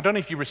time. I don't know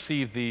if you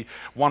received the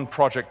One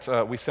Project.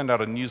 We send out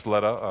a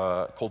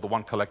newsletter called The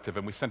One Collective,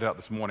 and we sent it out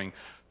this morning,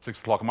 6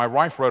 o'clock. And my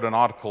wife wrote an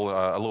article,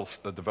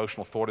 a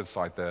devotional thought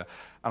inside there.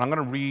 And I'm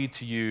going to read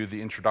to you the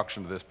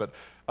introduction to this. But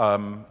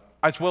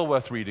it's well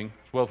worth reading.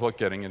 It's well worth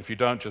getting. And if you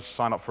don't, just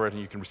sign up for it,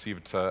 and you can receive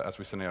it as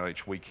we send it out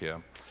each week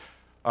here.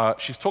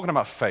 She's talking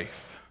about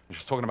faith.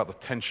 She's talking about the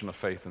tension of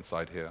faith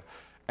inside here.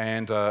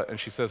 And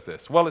she says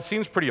this, well, it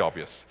seems pretty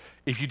obvious.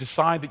 If you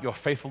decide that you're a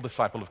faithful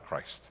disciple of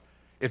Christ,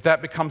 if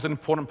that becomes an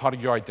important part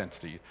of your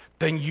identity,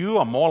 then you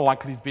are more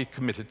likely to be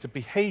committed to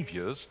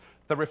behaviors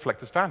that reflect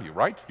this value,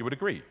 right? You would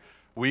agree.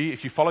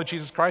 If you follow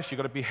Jesus Christ, you've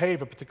got to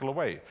behave a particular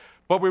way.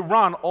 But we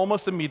run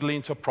almost immediately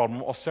into a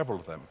problem or several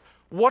of them.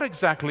 What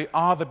exactly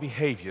are the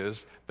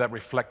behaviors that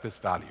reflect this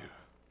value,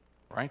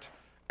 right?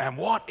 And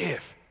what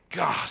if,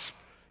 gasp,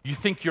 you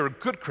think you're a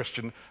good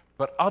Christian,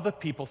 but other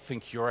people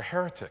think you're a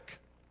heretic?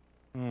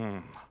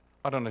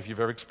 I don't know if you've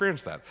ever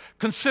experienced that.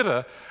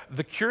 Consider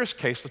the curious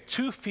case of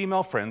 2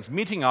 female friends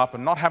meeting up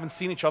and not having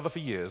seen each other for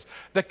years.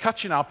 They're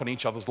catching up on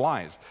each other's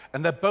lives,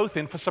 and they're both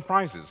in for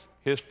surprises.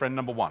 Here's friend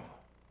number 1.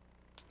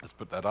 Let's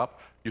put that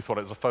up. You thought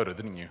it was a photo,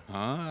 didn't you?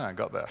 I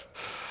got that.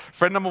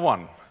 Friend number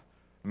 1,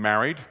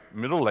 married,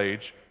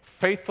 middle-aged,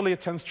 faithfully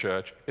attends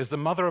church, is the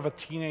mother of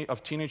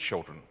teenage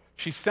children.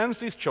 She sends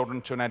these children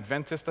to an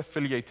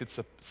Adventist-affiliated,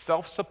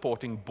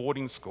 self-supporting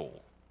boarding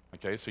school.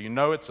 Okay, so you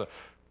know it's a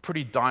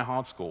pretty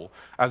die-hard school.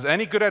 As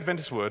any good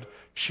Adventist would,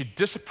 she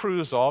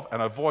disapproves of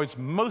and avoids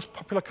most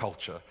popular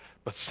culture,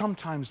 but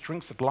sometimes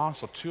drinks a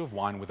glass or two of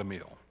wine with a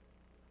meal.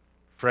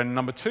 Friend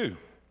number 2,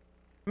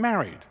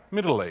 married,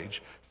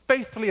 middle-aged,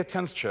 faithfully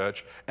attends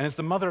church, and is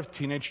the mother of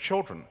teenage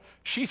children.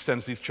 She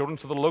sends these children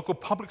to the local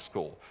public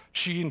school.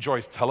 She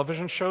enjoys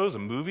television shows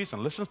and movies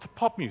and listens to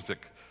pop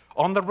music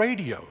on the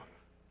radio,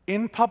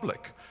 in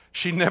public.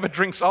 She never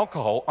drinks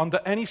alcohol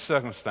under any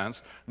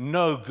circumstance.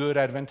 No good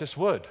Adventist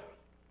would.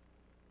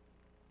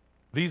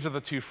 These are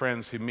the two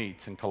friends who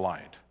meet and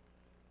collide,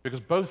 because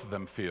both of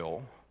them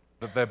feel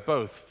that they're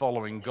both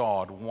following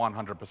God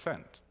 100%.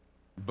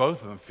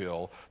 Both of them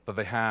feel that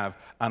they have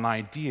an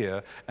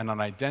idea and an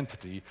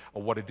identity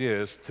of what it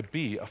is to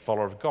be a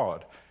follower of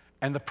God.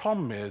 And the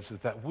problem is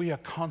that we are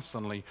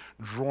constantly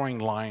drawing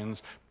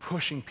lines,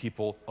 pushing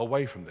people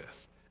away from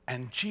this.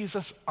 And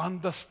Jesus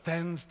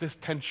understands this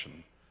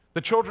tension.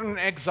 The children in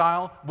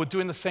exile were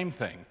doing the same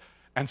thing.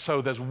 And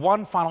so there's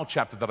one final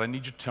chapter that I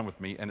need you to turn with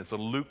me, and it's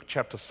Luke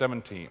chapter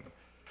 17.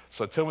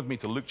 So turn with me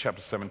to Luke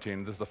chapter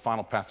 17. This is the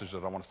final passage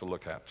that I want us to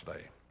look at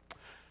today.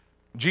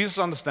 Jesus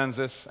understands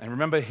this, and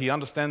remember, he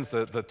understands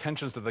the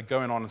tensions that are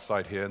going on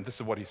inside here, and this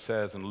is what he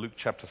says in Luke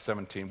chapter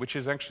 17, which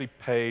is actually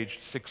page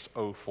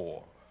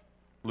 604.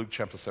 Luke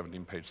chapter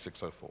 17, page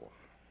 604.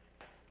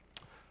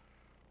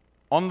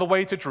 On the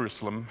way to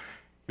Jerusalem,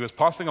 he was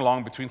passing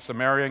along between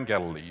Samaria and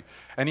Galilee,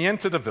 and he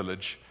entered a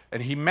village,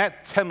 and he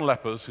met 10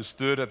 lepers who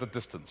stood at a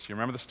distance. You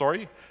remember the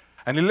story?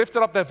 And he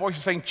lifted up their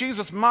voices, saying,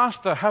 "Jesus,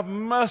 Master, have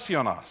mercy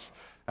on us."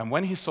 And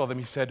when he saw them,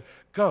 he said,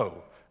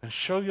 "Go and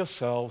show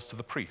yourselves to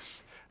the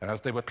priests." And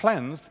as they were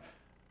cleansed,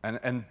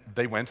 and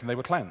they went and they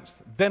were cleansed.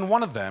 Then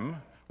one of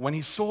them, when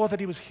he saw that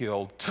he was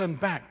healed, turned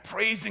back,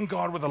 praising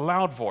God with a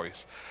loud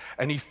voice.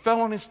 And he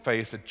fell on his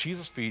face at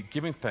Jesus' feet,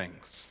 giving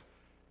thanks.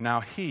 Now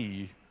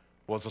he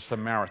was a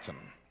Samaritan.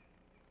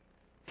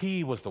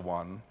 He was the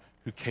one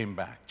who came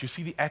back. Do you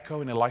see the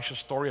echo in Elisha's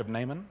story of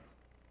Naaman?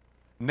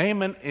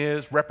 Naaman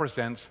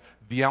represents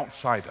the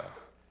outsider.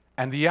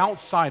 And the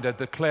outsider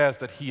declares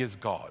that he is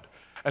God.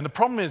 And the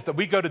problem is that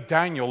we go to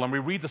Daniel and we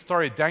read the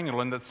story of Daniel,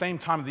 and at the same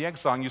time of the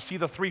exile, and you see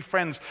the 3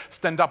 friends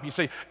stand up and you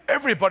say,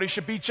 everybody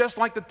should be just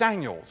like the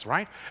Daniels,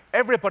 right?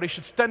 Everybody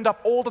should stand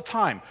up all the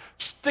time.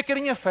 Stick it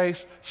in your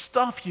face,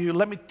 stuff you,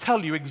 let me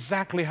tell you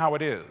exactly how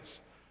it is.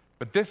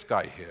 But this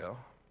guy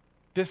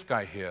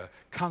here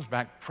comes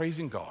back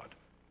praising God,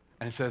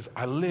 and he says,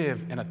 I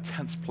live in a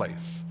tense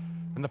place.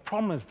 And the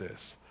problem is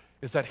this,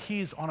 is that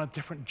he's on a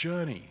different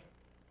journey.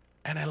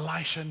 And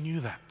Elisha knew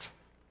that.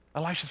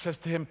 Elisha says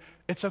to him,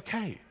 it's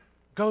okay.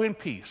 Go in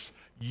peace.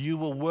 You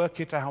will work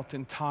it out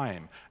in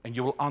time, and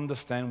you will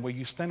understand where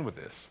you stand with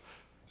this.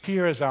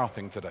 Here is our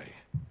thing today.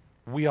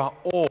 We are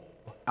all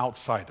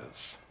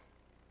outsiders,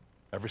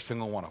 every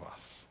single one of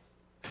us.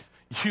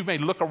 You may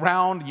look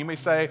around, and you may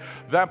say,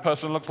 that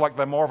person looks like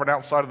they're more of an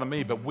outsider than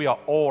me, but we are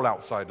all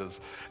outsiders.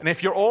 And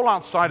if you're all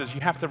outsiders, you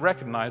have to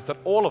recognize that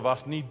all of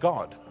us need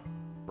God,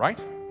 right?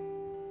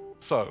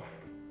 So,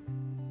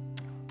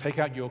 take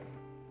out your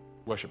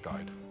worship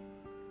guide.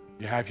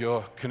 You have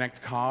your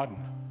Connect card, and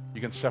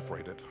you can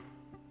separate it.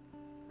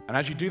 And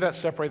as you do that,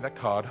 separate that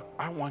card,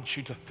 I want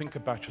you to think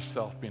about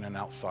yourself being an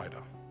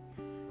outsider.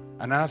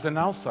 And as an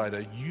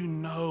outsider, you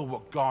know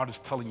what God is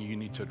telling you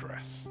need to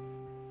address.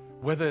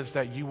 Whether it's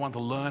that you want to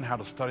learn how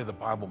to study the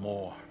Bible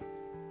more,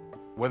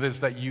 whether it's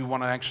that you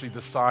want to actually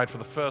decide for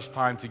the first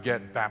time to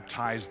get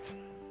baptized,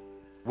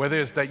 whether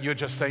it's that you're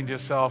just saying to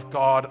yourself,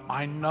 God,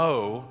 I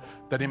know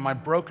that in my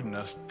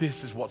brokenness,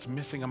 this is what's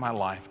missing in my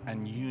life,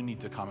 and you need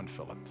to come and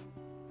fill it.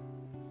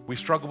 We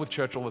struggle with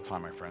church all the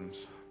time, my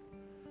friends,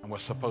 and we're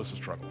supposed to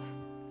struggle.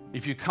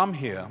 If you come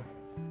here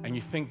and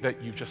you think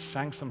that you've just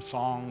sang some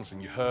songs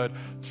and you heard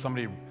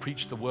somebody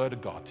preach the word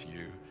of God to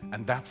you,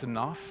 and that's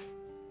enough,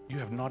 you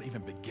have not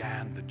even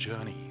began the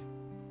journey.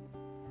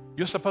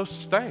 You're supposed to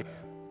stay.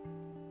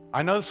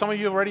 I know some of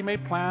you have already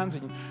made plans,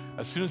 and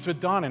as soon as we're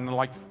done, in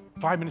like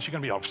 5 minutes, you're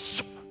going to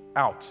be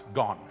out,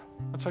 gone.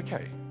 That's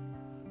okay.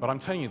 But I'm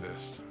telling you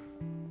this,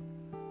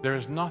 there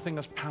is nothing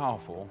as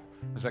powerful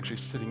as actually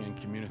sitting in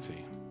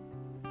community.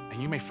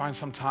 And you may find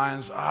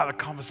sometimes, the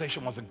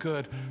conversation wasn't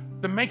good.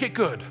 Then make it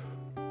good.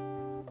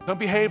 Don't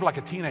behave like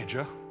a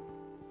teenager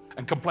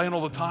and complain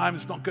all the time,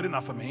 it's not good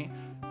enough for me.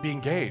 Be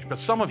engaged. But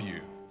some of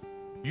you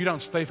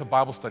don't stay for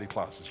Bible study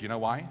classes. You know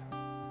why?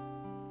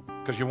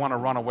 Because you want to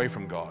run away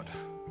from God.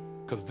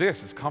 Because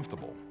this is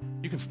comfortable.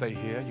 You can stay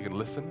here, you can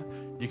listen,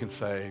 you can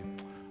say,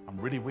 I'm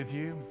really with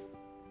you,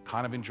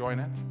 kind of enjoying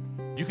it.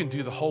 You can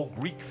do the whole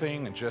Greek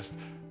thing and just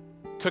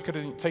take it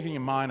in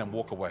your mind and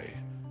walk away.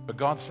 But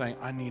God's saying,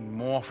 I need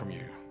more from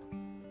you.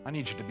 I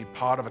need you to be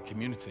part of a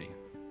community.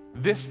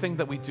 This thing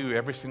that we do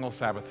every single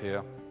Sabbath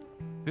here,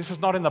 this is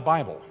not in the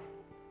Bible.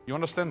 You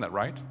understand that,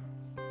 right?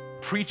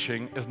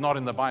 Preaching is not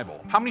in the Bible.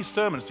 How many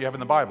sermons do you have in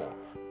the Bible?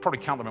 Probably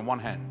count them in one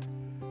hand.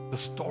 The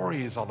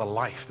stories are the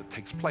life that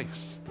takes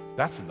place.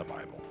 That's in the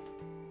Bible.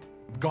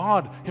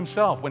 God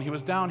himself, when he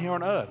was down here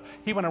on earth,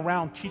 he went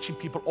around teaching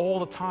people all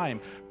the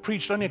time,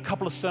 preached only a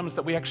couple of sermons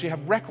that we actually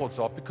have records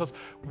of because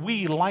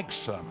we like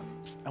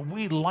sermons and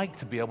we like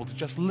to be able to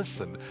just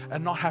listen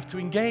and not have to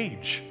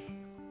engage.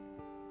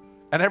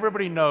 And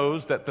everybody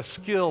knows that the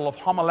skill of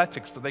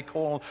homiletics that they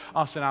call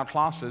us in our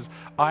classes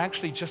are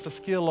actually just a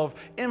skill of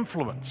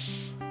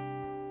influence.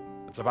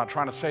 It's about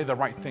trying to say the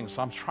right things.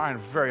 So I'm trying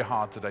very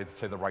hard today to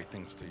say the right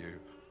things to you.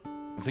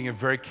 I'm thinking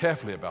very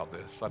carefully about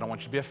this. I don't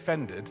want you to be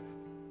offended,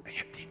 and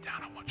yet deep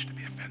down I want you to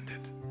be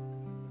offended.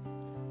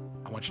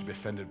 I want you to be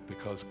offended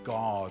because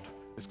God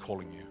is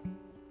calling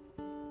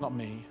you, not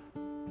me.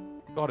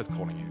 God is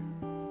calling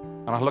you.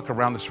 And I look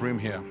around this room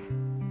here,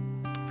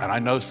 and I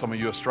know some of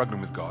you are struggling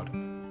with God.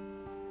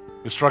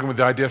 You're struggling with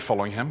the idea of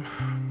following him,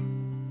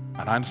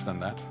 and I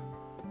understand that.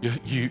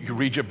 You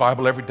read your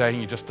Bible every day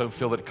and you just don't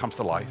feel that it comes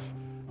to life,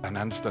 and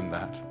I understand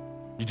that.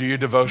 You do your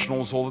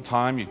devotionals all the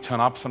time, you turn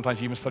up, sometimes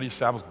you even study your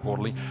Sabbath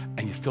quarterly,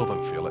 and you still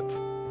don't feel it.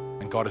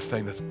 And God is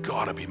saying there's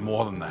got to be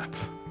more than that.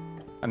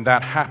 And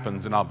that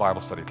happens in our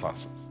Bible study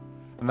classes.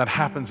 And that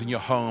happens in your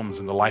homes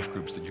and the life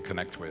groups that you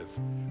connect with.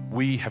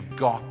 We have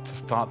got to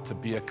start to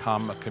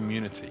become a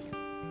community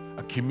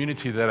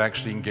that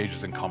actually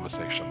engages in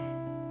conversation.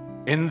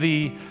 In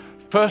the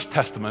First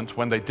Testament,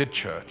 when they did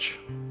church,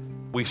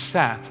 we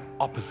sat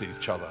opposite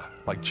each other,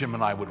 like Jim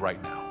and I would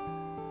right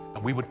now.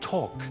 And we would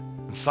talk,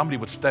 and somebody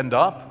would stand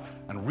up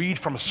and read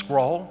from a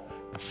scroll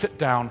and sit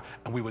down,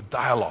 and we would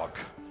dialogue.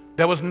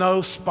 There was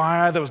no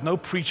spire, there was no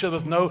preacher, there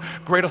was no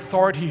great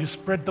authority who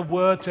spread the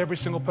word to every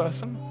single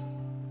person.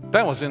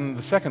 That was in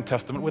the Second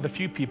Testament with a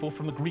few people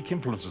from the Greek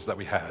influences that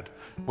we had,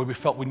 where we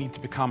felt we need to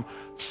become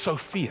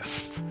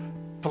sophists,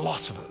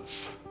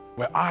 philosophers,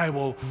 where I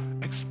will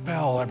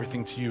expel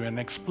everything to you and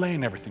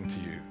explain everything to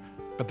you.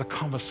 But the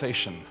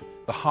conversation,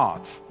 the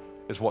heart,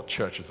 is what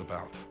church is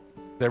about.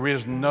 There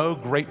is no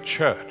great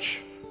church,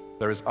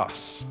 there is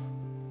us.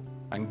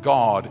 And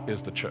God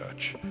is the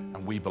church,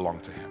 and we belong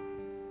to him.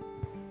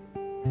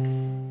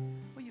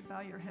 Will you bow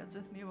your heads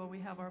with me while we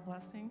have our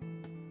blessing?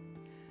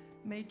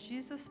 May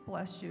Jesus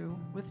bless you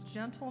with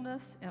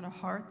gentleness and a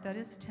heart that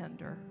is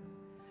tender.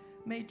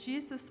 May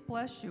Jesus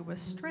bless you with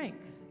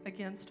strength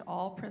against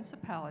all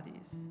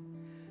principalities.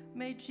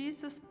 May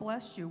Jesus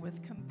bless you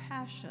with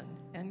compassion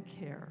and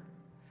care.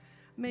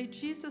 May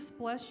Jesus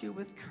bless you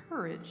with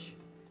courage,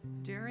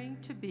 daring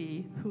to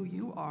be who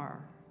you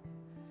are.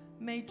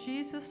 May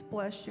Jesus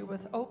bless you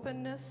with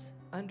openness,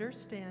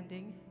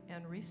 understanding,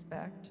 and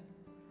respect.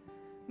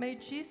 May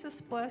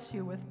Jesus bless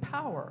you with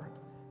power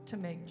to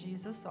make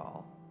Jesus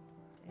all.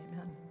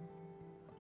 Amen.